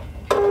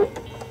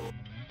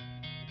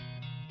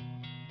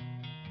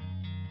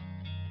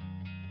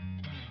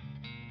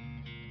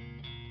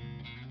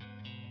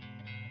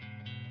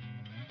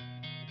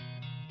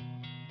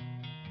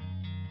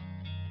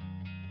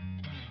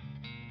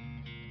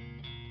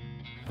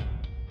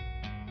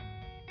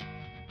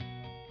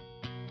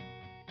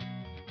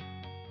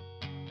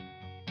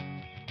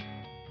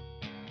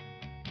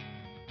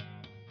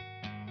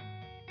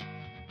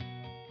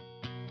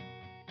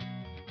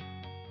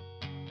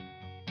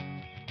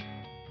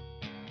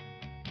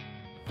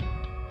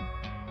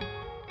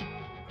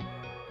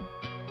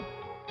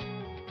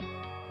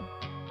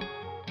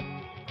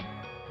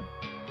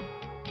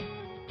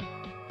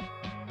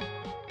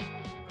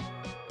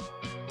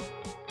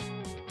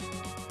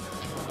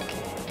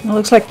 It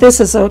looks like this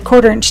is a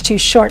 1/4 inch too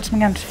short, so I'm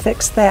going to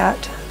fix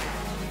that.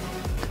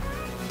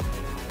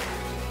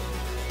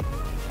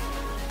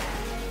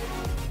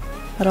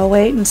 But I'll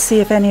wait and see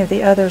if any of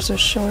the others are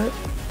short.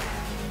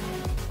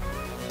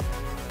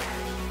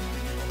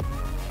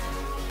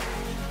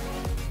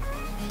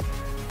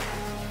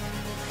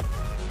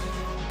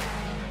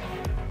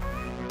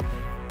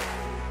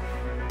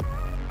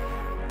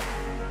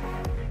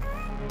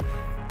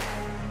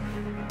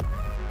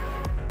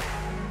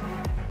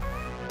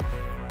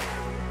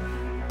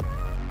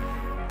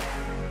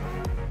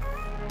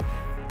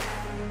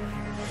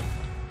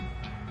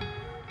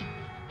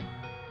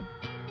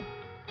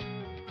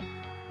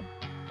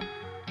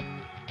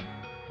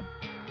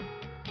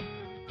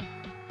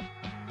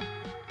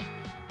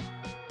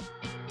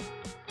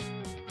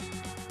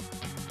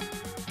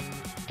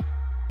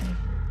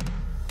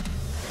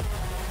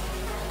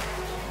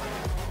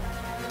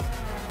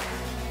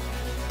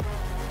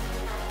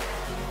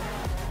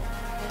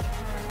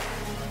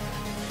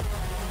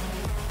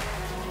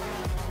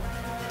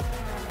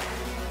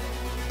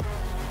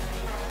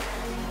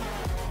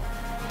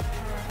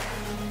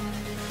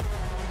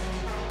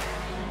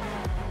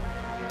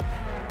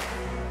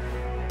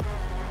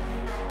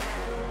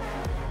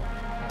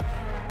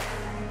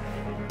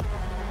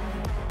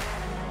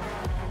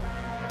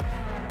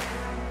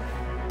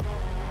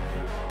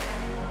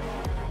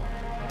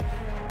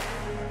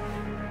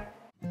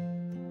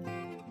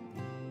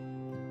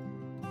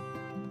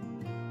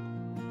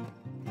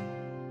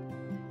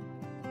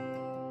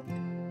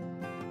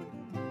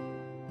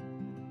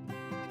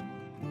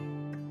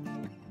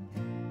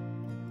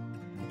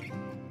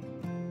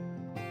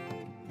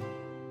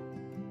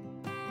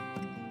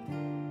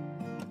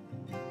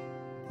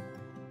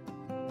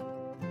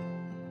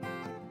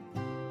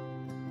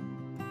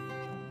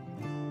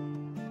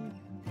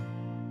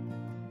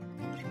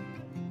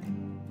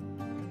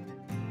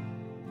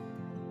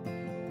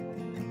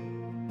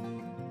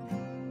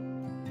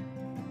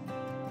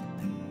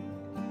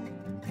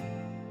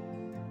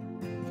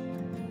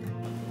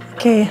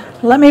 Okay,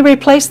 let me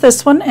replace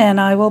this one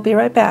and I will be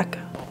right back.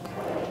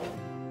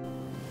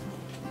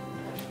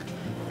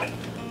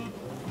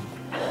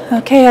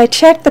 Okay, I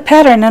checked the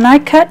pattern and I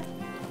cut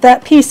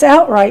that piece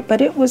out right,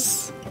 but it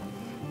was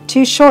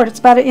too short. It's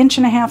about 1.5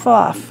 inches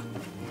off.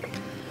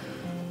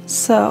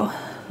 So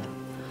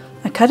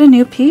I cut a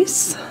new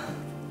piece,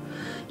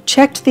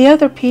 checked the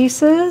other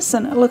pieces,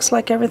 and it looks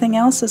like everything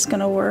else is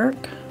going to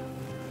work.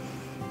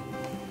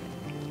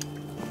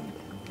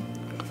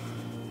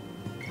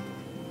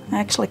 I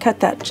actually cut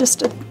that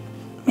just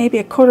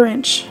maybe 1/4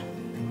 inch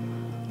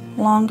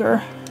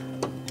longer.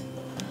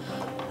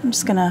 I'm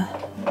just going to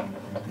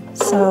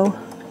sew.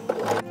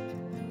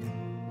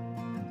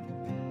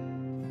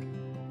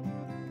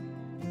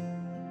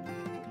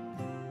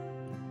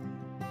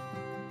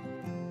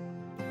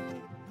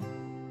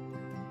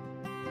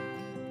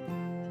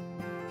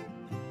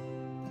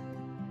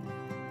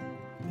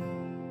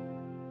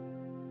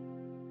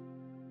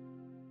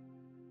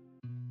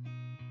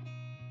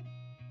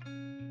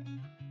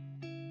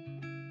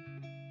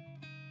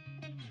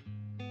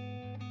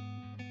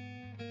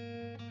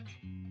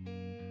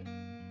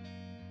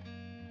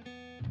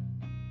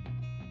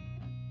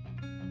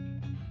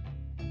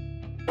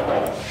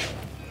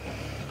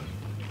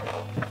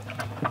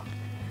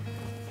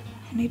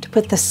 I need to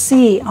put the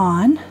C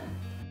on.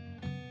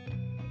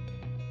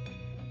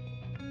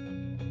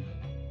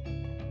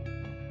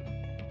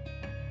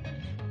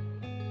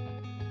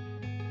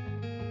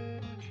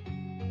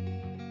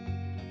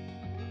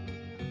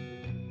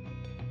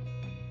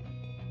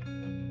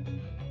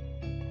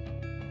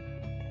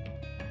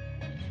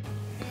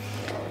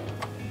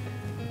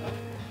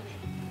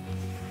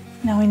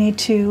 Now we need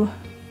to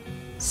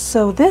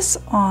sew this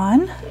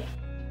on.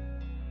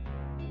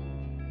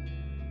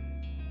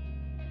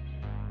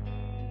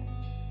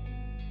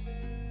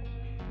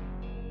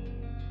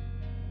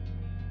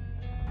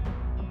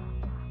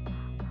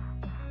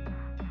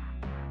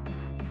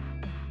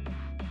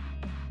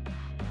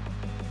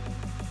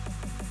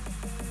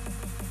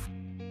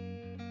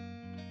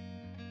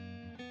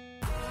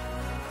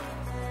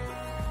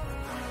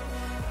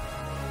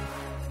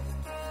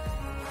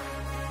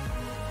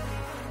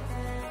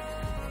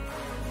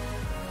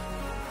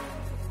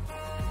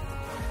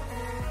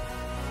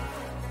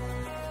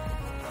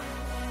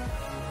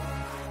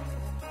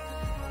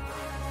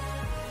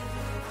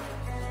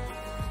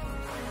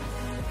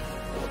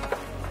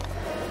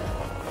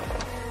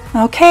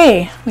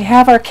 Okay, we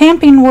have our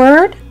camping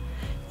word,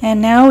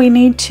 and now we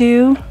need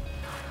to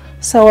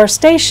sew our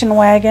station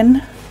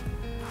wagon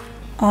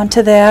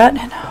onto that,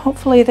 and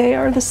hopefully they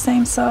are the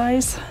same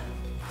size.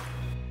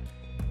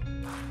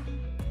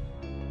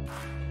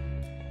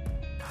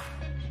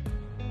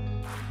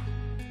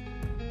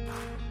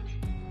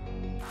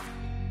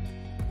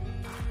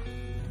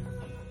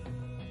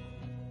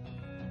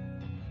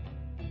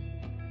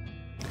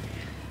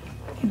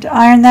 Need to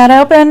iron that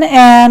open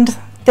and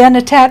then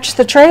attach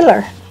the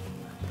trailer.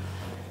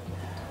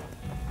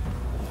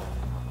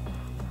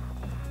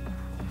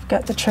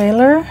 Got the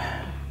trailer.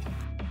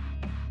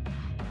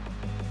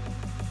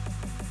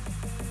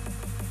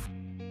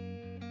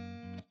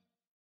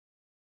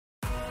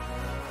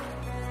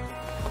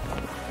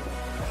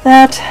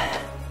 That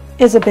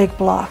is a big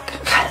block.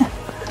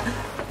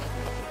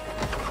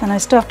 And I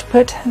still have to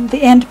put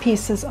the end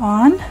pieces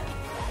on.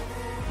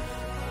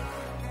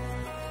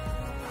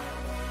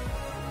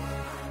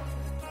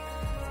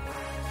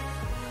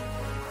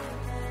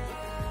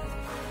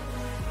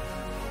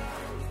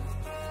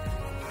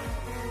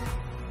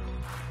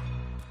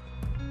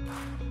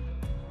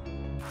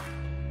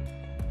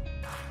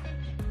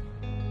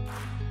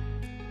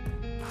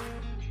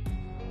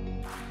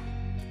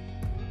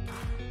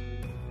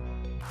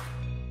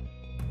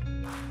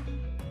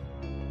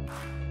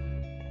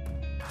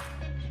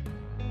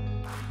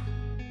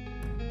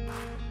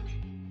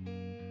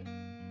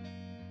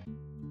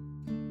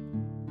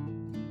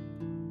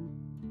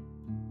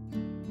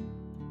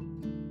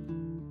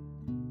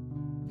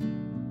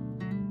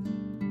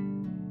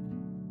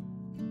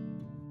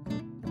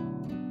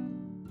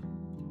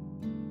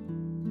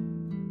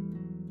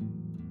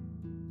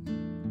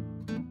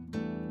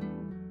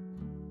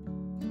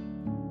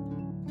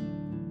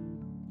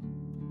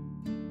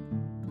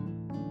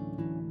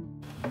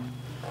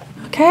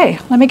 Okay,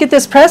 let me get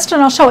this pressed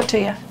and I'll show it to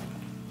you.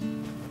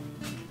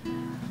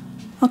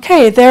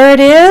 Okay, there it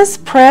is,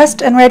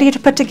 pressed and ready to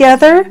put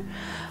together.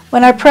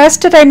 When I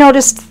pressed it, I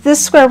noticed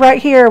this square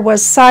right here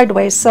was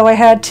sideways, so I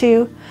had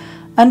to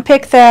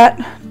unpick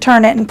that,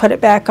 turn it, and put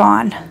it back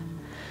on.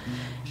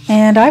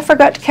 And I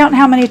forgot to count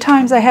how many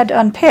times I had to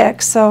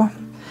unpick, so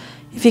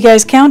if you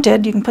guys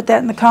counted, you can put that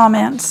in the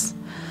comments.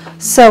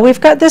 So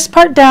we've got this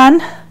part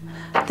done.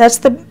 That's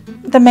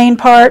the main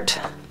part.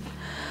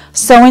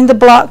 Sewing the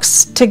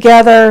blocks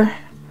together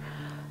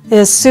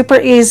is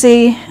super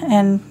easy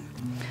and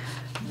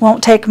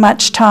won't take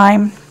much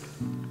time.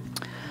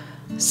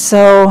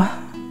 So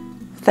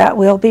that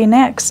will be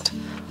next.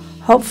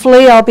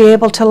 Hopefully I'll be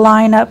able to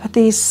line up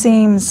these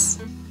seams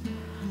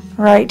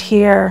right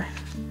here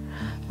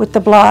with the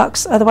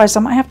blocks. Otherwise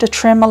I might have to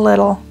trim a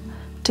little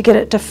to get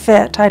it to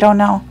fit. I don't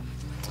know.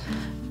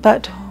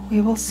 But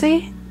we will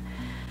see.